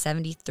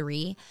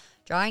 1973,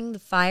 drawing the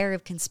fire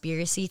of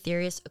conspiracy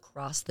theorists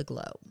across the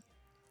globe.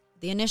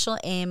 The initial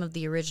aim of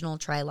the original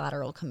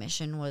Trilateral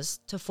Commission was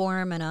to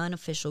form an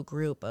unofficial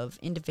group of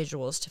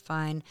individuals to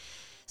find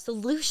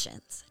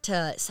solutions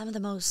to some of the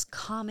most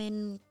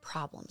common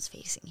problems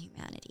facing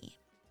humanity.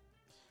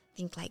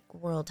 Think like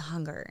world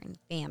hunger and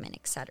famine,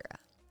 etc.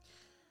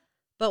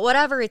 But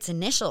whatever its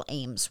initial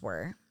aims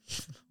were,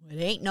 it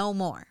ain't no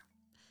more.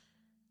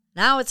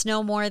 Now it's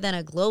no more than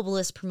a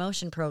globalist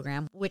promotion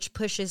program which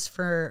pushes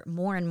for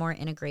more and more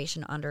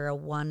integration under a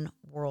one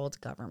world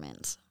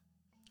government.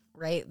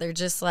 Right? They're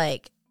just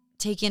like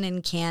taking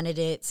in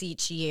candidates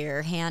each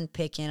year,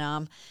 hand-picking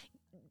them,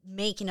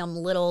 making them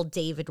little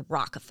David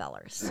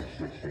Rockefellers.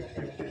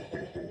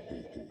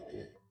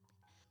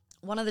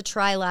 One of the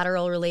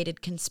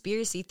trilateral-related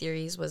conspiracy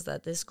theories was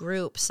that this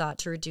group sought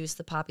to reduce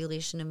the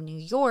population of New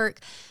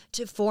York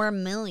to 4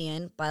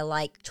 million by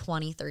like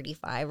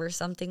 2035 or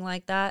something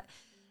like that.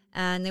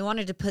 And they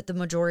wanted to put the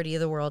majority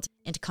of the world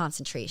into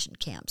concentration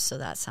camps, so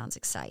that sounds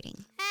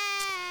exciting.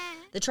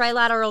 The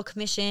Trilateral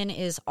Commission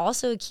is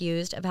also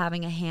accused of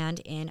having a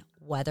hand in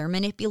weather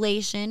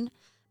manipulation,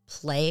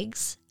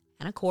 plagues,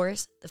 and of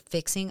course, the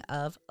fixing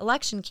of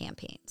election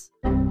campaigns.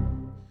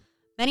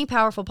 Many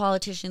powerful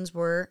politicians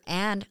were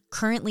and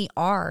currently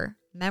are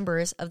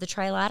members of the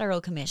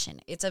Trilateral Commission.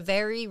 It's a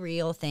very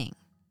real thing.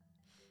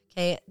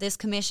 Okay, this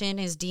commission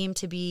is deemed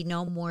to be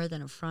no more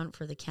than a front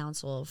for the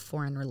Council of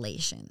Foreign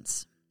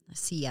Relations, the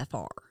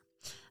CFR,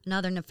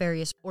 another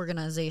nefarious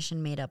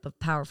organization made up of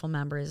powerful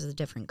members of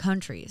different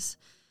countries.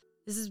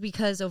 This is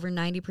because over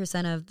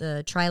 90% of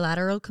the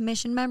Trilateral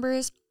Commission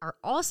members are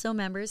also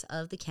members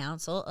of the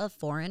Council of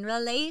Foreign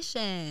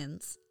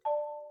Relations.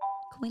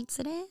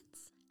 Coincidence?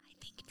 I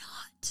think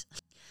not.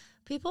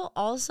 People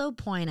also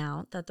point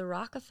out that the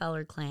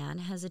Rockefeller clan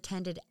has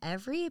attended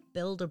every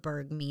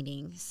Bilderberg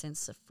meeting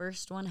since the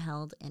first one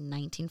held in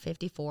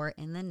 1954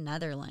 in the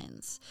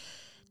Netherlands.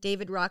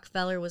 David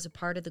Rockefeller was a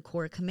part of the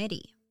core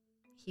committee.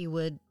 He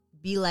would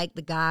be like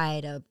the guy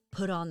to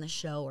put on the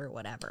show or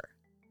whatever,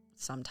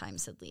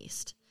 sometimes at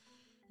least.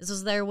 This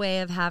was their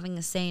way of having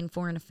a say in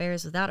foreign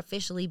affairs without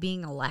officially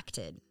being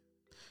elected.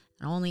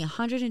 And only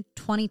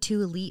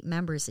 122 elite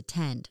members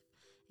attend.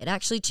 It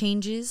actually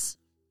changes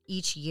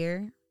each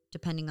year,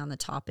 depending on the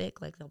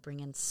topic, like they'll bring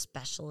in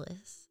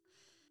specialists.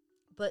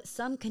 But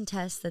some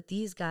contest that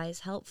these guys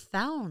helped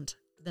found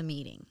the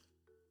meeting.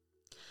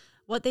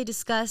 What they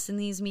discuss in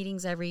these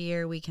meetings every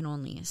year, we can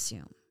only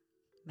assume.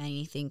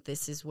 Many think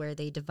this is where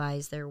they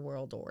devise their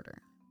world order,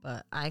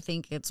 but I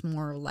think it's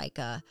more like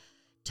a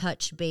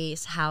touch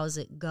base, how's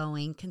it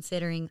going,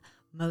 considering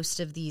most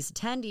of these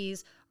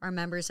attendees are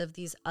members of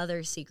these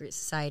other secret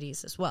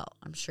societies as well.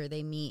 I'm sure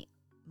they meet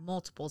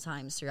multiple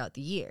times throughout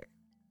the year.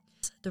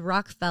 The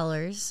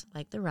Rockefellers,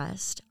 like the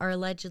rest, are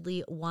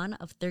allegedly one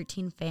of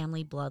 13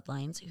 family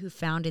bloodlines who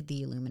founded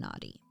the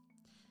Illuminati.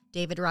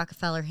 David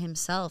Rockefeller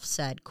himself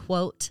said,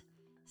 quote,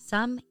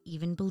 "Some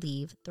even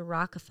believe the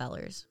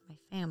Rockefellers, my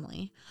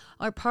family,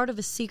 are part of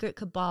a secret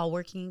cabal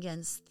working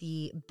against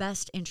the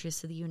best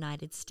interests of the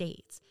United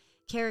States,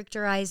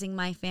 characterizing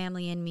my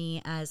family and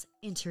me as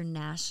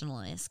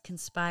internationalists,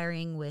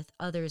 conspiring with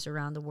others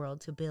around the world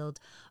to build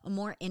a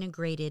more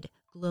integrated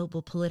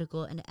global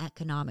political and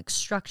economic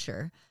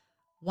structure.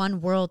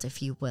 One world,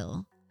 if you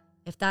will.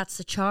 If that's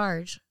the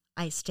charge,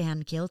 I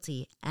stand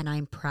guilty, and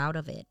I'm proud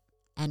of it."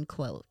 End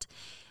quote.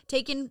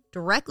 Taken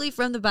directly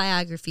from the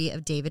biography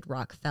of David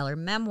Rockefeller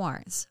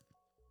memoirs.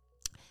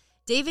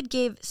 David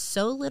gave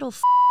so little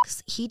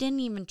fucks, he didn't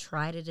even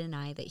try to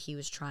deny that he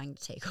was trying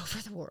to take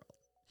over the world.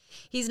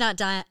 He's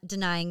not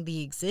denying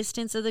the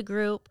existence of the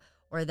group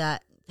or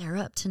that they're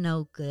up to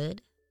no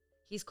good.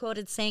 He's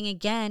quoted saying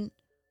again,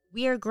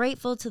 "We are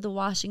grateful to the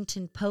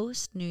Washington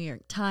Post, New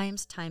York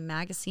Times, Time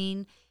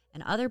Magazine,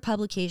 and other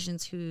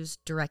publications whose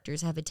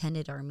directors have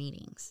attended our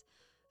meetings.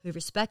 We've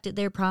respected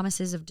their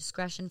promises of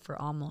discretion for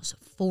almost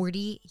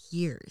 40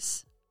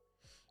 years.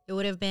 It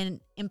would have been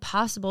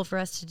impossible for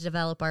us to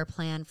develop our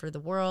plan for the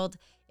world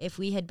if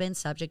we had been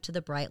subject to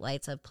the bright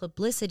lights of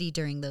publicity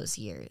during those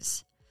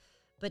years.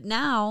 But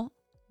now,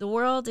 the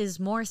world is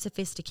more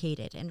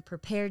sophisticated and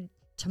prepared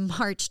to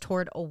march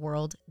toward a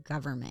world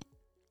government."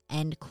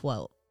 End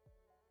quote.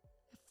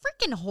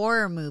 Freaking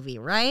horror movie,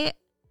 right?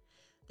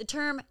 The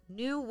term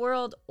New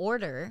World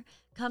Order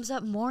comes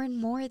up more and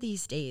more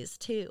these days,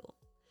 too.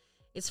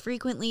 It's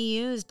frequently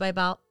used by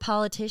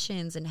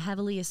politicians and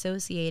heavily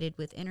associated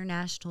with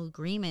international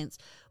agreements,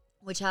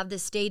 which have the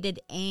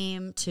stated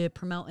aim to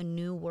promote a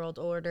new world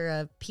order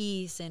of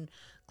peace and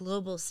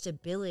global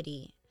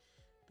stability.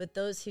 But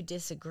those who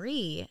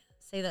disagree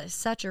say that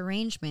such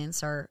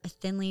arrangements are a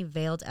thinly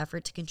veiled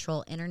effort to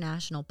control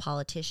international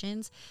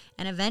politicians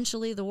and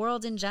eventually the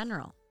world in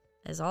general,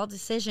 as all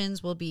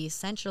decisions will be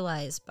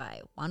centralized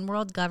by one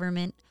world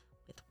government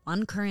with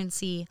one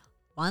currency,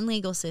 one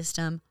legal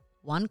system,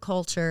 one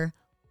culture,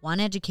 one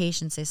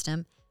education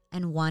system,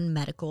 and one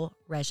medical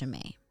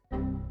resume.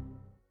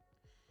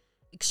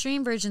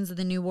 Extreme versions of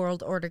the New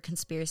World Order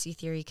conspiracy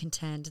theory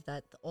contend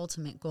that the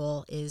ultimate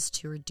goal is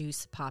to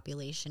reduce the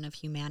population of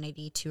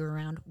humanity to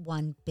around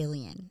 1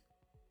 billion.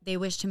 They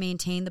wish to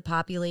maintain the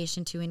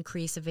population to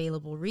increase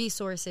available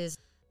resources.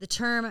 The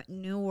term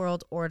New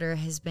World Order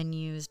has been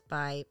used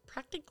by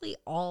practically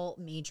all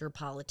major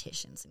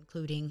politicians,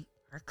 including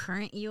our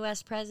current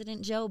U.S.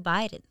 President Joe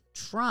Biden,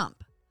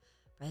 Trump,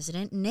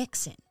 President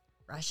Nixon,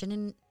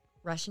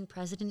 Russian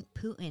President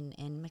Putin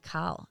in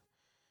Macau,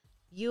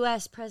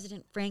 U.S.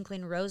 President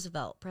Franklin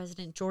Roosevelt,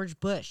 President George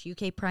Bush,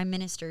 UK Prime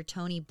Minister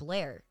Tony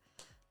Blair.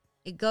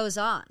 It goes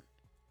on.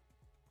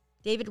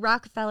 David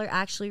Rockefeller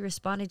actually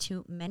responded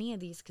to many of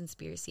these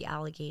conspiracy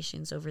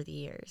allegations over the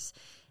years,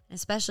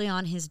 especially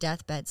on his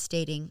deathbed,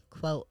 stating,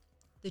 quote,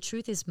 "The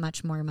truth is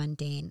much more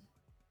mundane,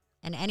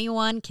 and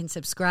anyone can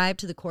subscribe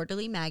to the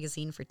quarterly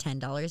magazine for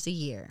 $10 a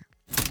year."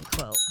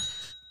 Quote.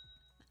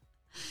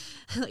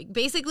 Like,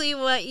 basically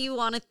what you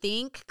want to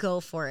think, go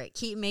for it.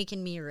 Keep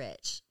making me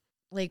rich.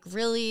 Like,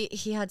 really,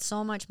 he had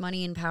so much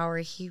money and power,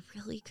 he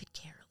really could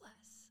care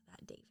less,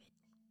 that David.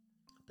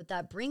 But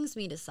that brings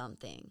me to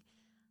something.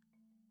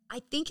 I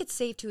think it's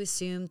safe to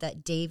assume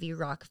that Davy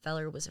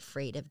Rockefeller was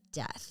afraid of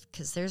death,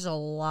 because there's a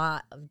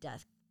lot of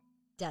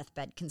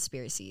deathbed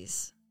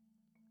conspiracies.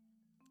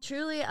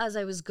 Truly, as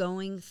I was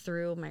going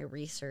through my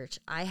research,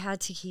 I had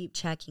to keep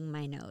checking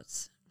my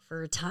notes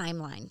for a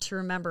timeline to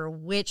remember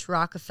which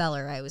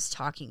Rockefeller I was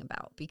talking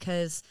about,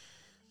 because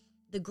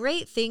The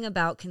great thing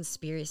about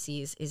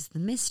conspiracies is the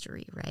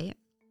mystery, right?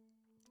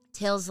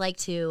 Tales like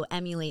to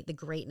emulate the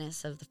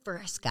greatness of the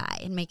first guy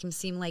and make him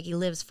seem like he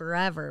lives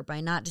forever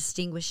by not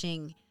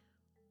distinguishing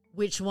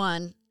which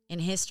one in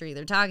history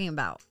they're talking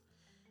about.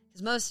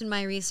 Because most in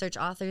my research,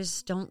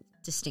 authors don't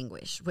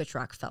distinguish which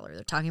Rockefeller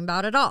they're talking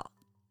about at all.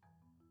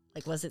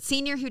 Like, was it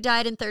Senior who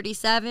died in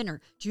 37,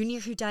 or Junior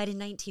who died in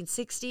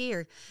 1960,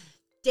 or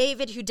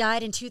David who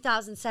died in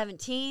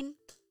 2017?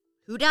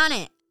 Who done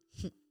it?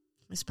 It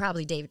was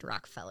probably David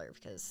Rockefeller,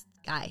 because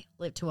the guy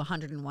lived to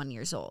 101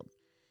 years old.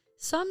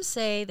 Some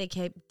say they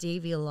kept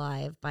Davy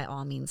alive by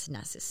all means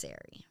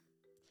necessary.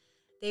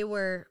 They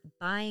were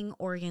buying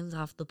organs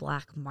off the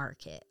black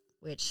market,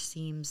 which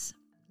seems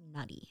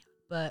nutty.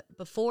 But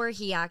before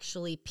he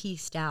actually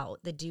pieced out,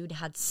 the dude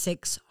had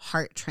 6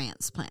 heart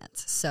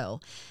transplants.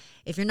 So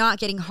if you're not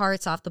getting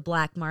hearts off the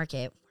black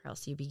market, where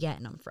else you be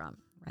getting them from,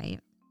 right?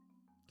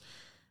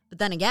 But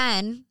then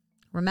again,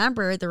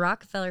 remember, the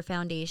Rockefeller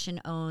Foundation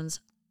owns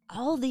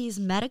all these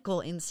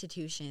medical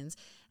institutions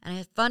and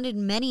has funded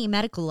many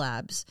medical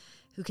labs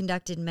who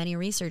conducted many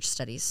research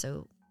studies.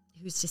 So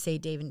who's to say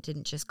David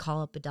didn't just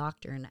call up a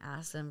doctor and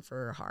ask them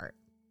for a heart?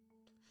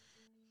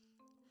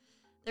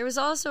 There was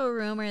also a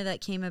rumor that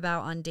came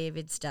about on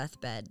David's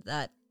deathbed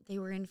that they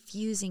were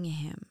infusing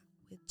him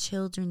with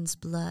children's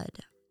blood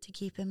to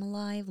keep him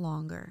alive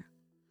longer.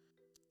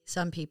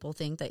 Some people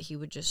think that he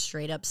would just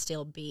straight up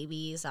steal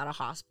babies out of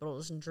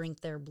hospitals and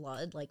drink their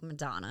blood like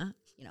Madonna,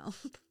 you know.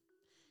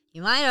 He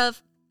might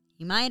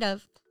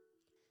have.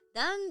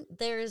 Then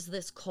there's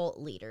this cult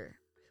leader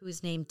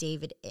who's named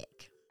David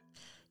Icke.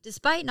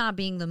 Despite not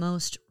being the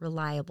most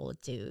reliable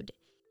dude,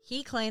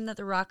 he claimed that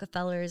the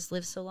Rockefellers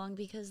lived so long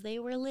because they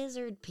were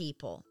lizard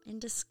people in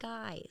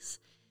disguise.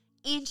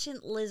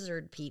 Ancient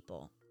lizard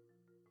people.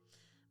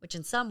 Which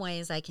in some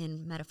ways I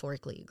can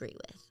metaphorically agree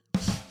with.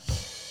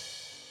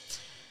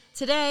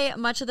 Today,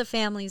 much of the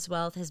family's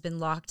wealth has been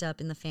locked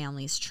up in the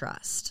family's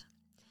trust.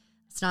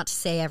 It's not to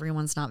say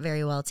everyone's not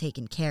very well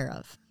taken care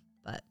of,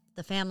 but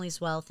the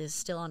family's wealth is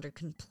still under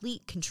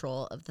complete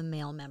control of the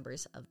male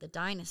members of the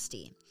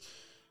dynasty,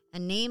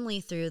 and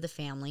namely through the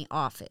family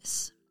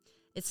office.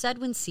 It's said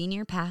when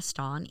Senior passed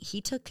on,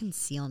 he took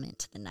concealment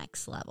to the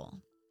next level.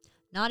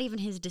 Not even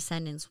his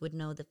descendants would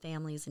know the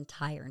family's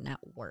entire net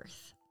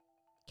worth.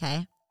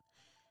 Okay?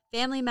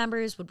 Family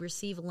members would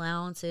receive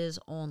allowances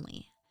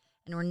only,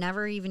 and were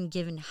never even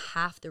given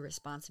half the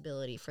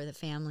responsibility for the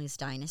family's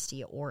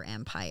dynasty or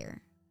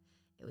empire.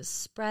 It was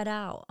spread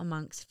out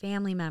amongst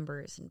family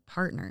members and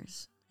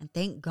partners. And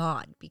thank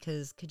God,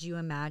 because could you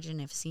imagine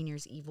if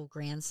Senior's evil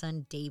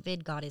grandson,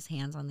 David, got his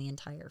hands on the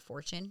entire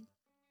fortune?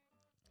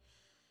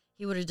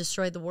 He would have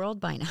destroyed the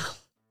world by now.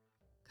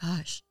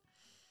 Gosh.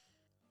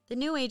 The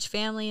New Age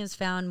family has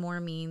found more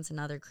means in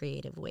other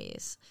creative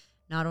ways,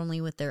 not only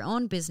with their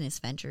own business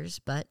ventures,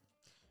 but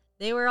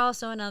they were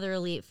also another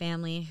elite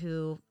family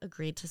who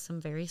agreed to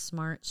some very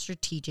smart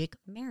strategic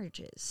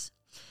marriages.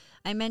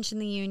 I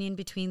mentioned the union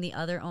between the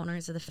other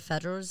owners of the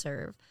Federal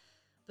Reserve,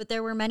 but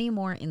there were many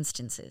more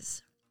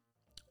instances.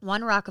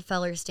 One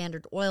Rockefeller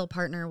Standard Oil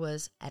partner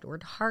was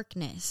Edward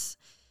Harkness,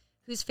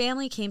 whose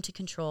family came to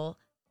control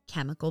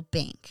Chemical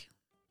Bank.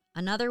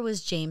 Another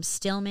was James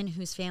Stillman,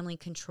 whose family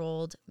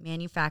controlled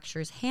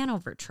Manufacturers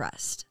Hanover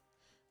Trust.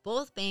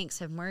 Both banks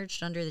have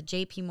merged under the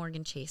J.P.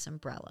 Morgan Chase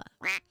umbrella.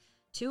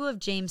 2 of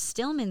James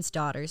Stillman's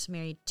daughters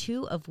married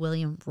 2 of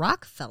William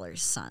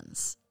Rockefeller's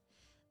sons.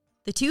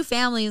 The 2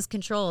 families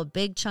control a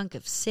big chunk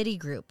of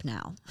Citigroup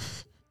now.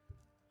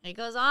 It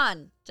goes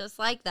on, just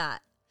like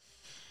that.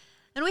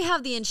 Then we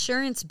have the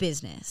insurance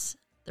business.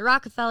 The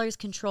Rockefellers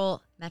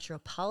control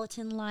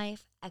Metropolitan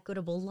Life,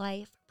 Equitable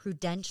Life,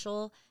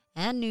 Prudential,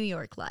 and New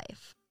York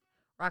Life.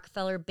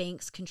 Rockefeller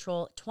banks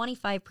control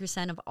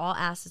 25% of all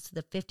assets of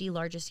the 50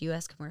 largest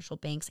U.S. commercial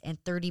banks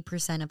and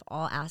 30% of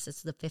all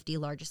assets of the 50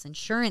 largest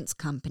insurance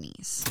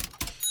companies.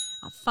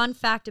 A fun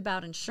fact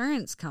about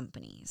insurance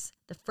companies.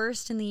 The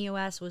first in the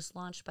U.S. was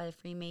launched by the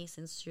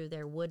Freemasons through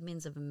their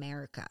Woodmans of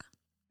America.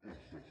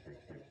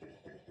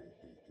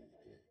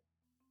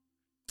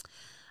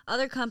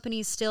 Other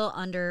companies still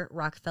under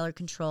Rockefeller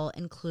control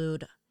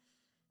include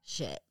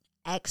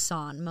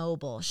Exxon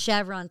Mobil,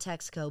 Chevron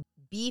Texaco,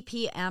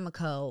 BP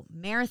Amoco,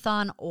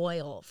 Marathon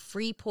Oil,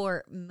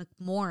 Freeport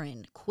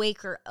McMoran,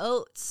 Quaker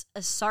Oats,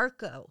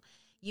 Asarco,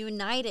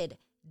 United,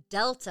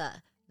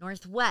 Delta,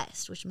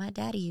 Northwest, which my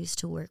daddy used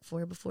to work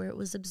for before it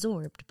was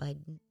absorbed by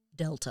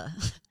Delta.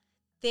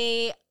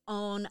 They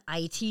own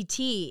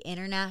ITT,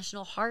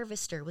 International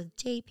Harvester with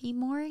JP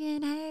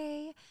Morgan,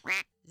 hey.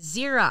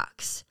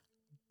 Xerox,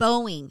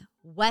 Boeing,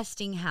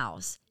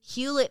 Westinghouse,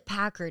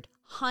 Hewlett-Packard,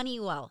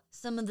 Honeywell,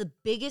 some of the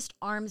biggest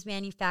arms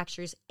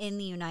manufacturers in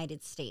the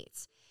United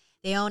States.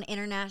 They own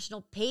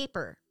International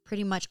Paper,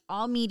 pretty much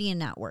all media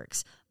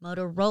networks,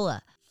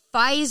 Motorola,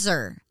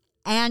 Pfizer,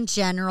 and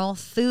General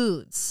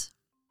Foods.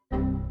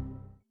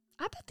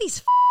 I bet these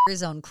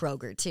f***ers own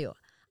Kroger too.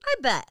 I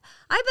bet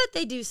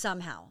they do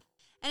somehow.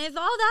 And if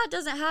all that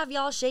doesn't have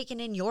y'all shaking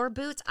in your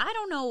boots, I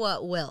don't know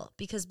what will.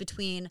 Because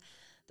between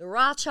The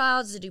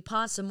Rothschilds, the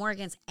DuPonts, the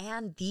Morgans,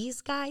 and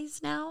these guys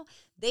now,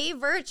 they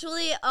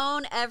virtually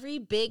own every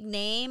big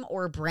name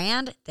or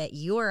brand that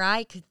you or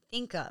I could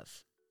think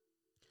of.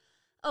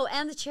 Oh,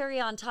 and the cherry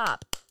on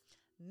top.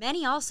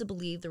 Many also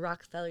believe the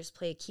Rockefellers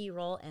play a key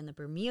role in the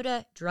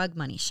Bermuda drug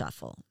money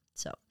shuffle.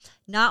 So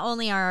not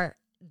only are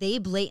they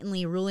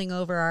blatantly ruling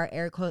over our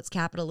air quotes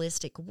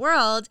capitalistic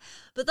world,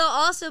 but they'll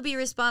also be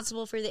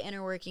responsible for the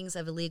inner workings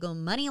of illegal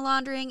money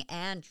laundering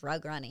and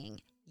drug running.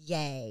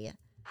 Yay.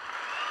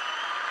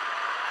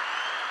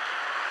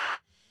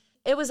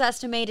 It was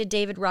estimated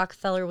David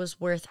Rockefeller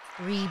was worth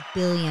 $3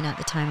 billion at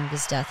the time of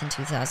his death in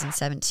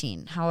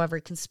 2017. However,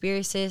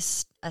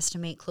 conspiracists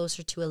estimate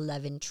closer to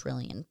 $11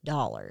 trillion.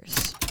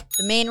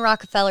 The main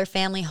Rockefeller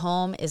family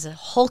home is a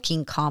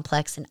hulking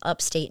complex in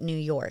upstate New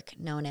York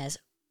known as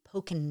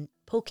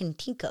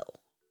Pocantico.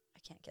 I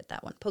can't get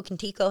that one.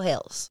 Pocantico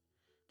Hills.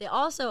 They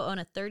also own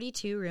a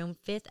 32-room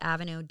Fifth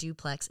Avenue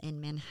duplex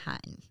in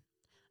Manhattan,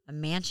 a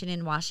mansion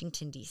in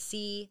Washington,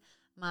 D.C.,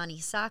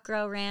 Monte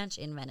Sacro Ranch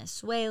in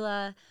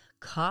Venezuela,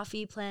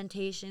 coffee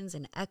plantations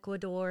in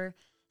Ecuador,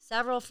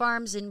 several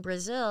farms in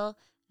Brazil,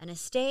 an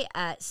estate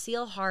at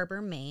Seal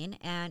Harbor, Maine,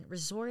 and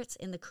resorts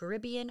in the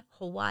Caribbean,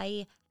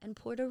 Hawaii, and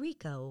Puerto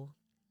Rico.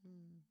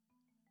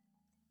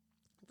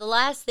 The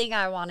last thing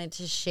I wanted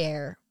to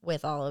share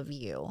with all of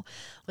you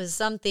was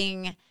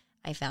something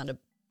I found a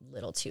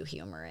little too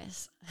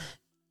humorous.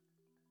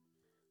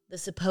 The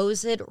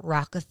supposed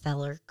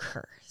Rockefeller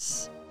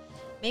curse.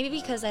 Maybe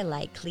because I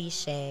like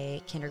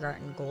cliche,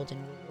 kindergarten golden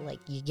rule, like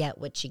you get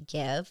what you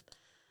give.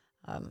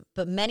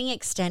 But many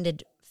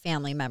extended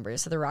family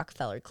members of the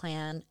Rockefeller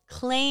clan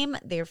claim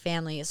their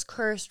family is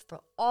cursed for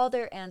all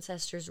their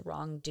ancestors'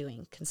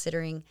 wrongdoing,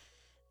 considering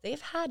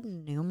they've had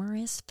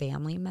numerous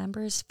family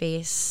members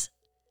face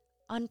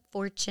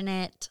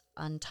unfortunate,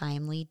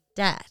 untimely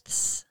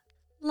deaths.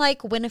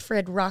 Like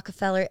Winifred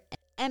Rockefeller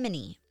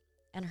Emeny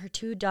and her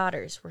 2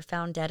 daughters were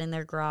found dead in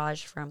their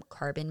garage from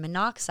carbon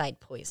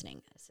monoxide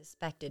poisoning, a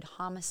suspected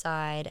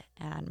homicide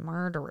and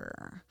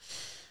murderer.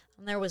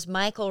 And there was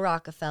Michael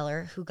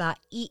Rockefeller, who got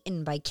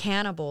eaten by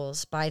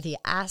cannibals by the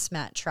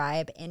Asmat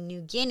tribe in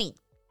New Guinea.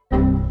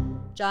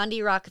 John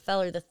D.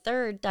 Rockefeller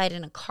III died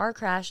in a car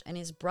crash, and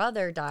his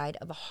brother died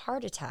of a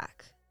heart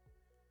attack.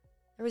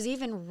 There was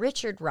even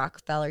Richard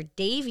Rockefeller,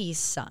 Davy's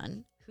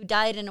son, who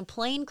died in a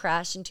plane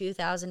crash in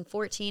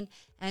 2014,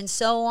 and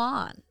so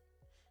on.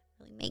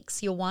 Really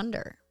makes you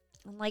wonder.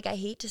 And like, I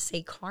hate to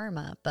say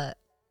karma, but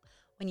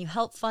when you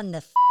help fund the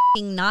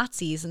f***ing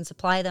Nazis and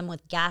supply them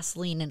with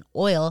gasoline and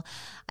oil,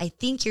 I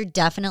think you're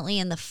definitely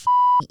in the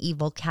f***ing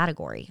evil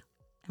category.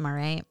 Am I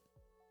right?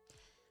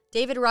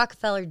 David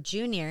Rockefeller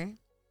Jr.,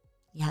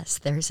 yes,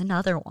 there's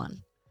another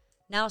one,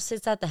 now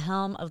sits at the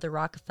helm of the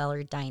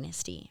Rockefeller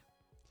dynasty.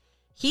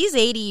 He's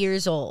 80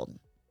 years old.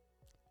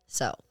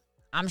 So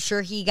I'm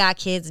sure he got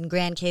kids and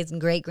grandkids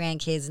and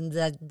great-grandkids, and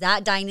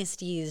that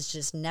dynasty is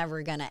just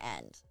never going to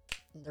end.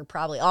 They're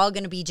probably all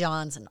going to be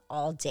Johns and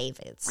all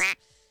Davids.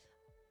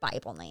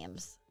 Bible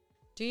names.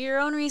 Do your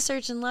own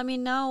research and let me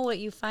know what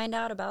you find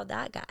out about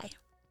that guy.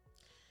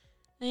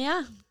 And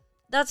yeah,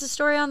 that's a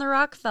story on the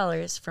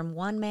Rockefellers, from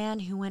one man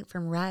who went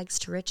from rags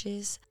to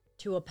riches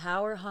to a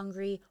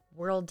power-hungry,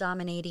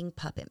 world-dominating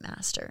puppet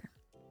master.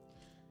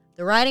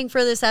 The writing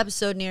for this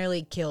episode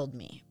nearly killed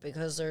me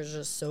because there's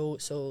just so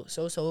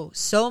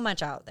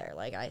much out there,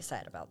 like I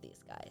said, about these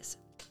guys.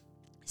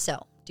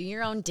 So, do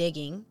your own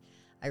digging.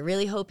 I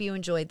really hope you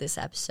enjoyed this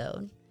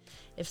episode.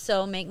 If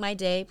so, make my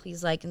day.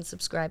 Please like and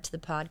subscribe to the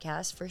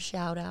podcast for a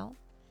shout out.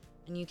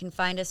 And you can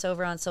find us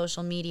over on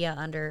social media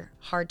under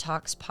Hard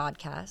Talks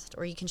Podcast,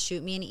 or you can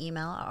shoot me an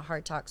email at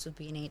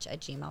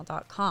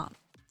hardtalkswithbnh@gmail.com.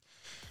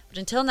 But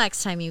until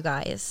next time, you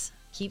guys,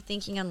 keep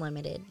thinking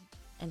unlimited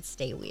and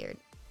stay weird.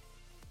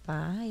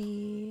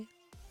 Bye.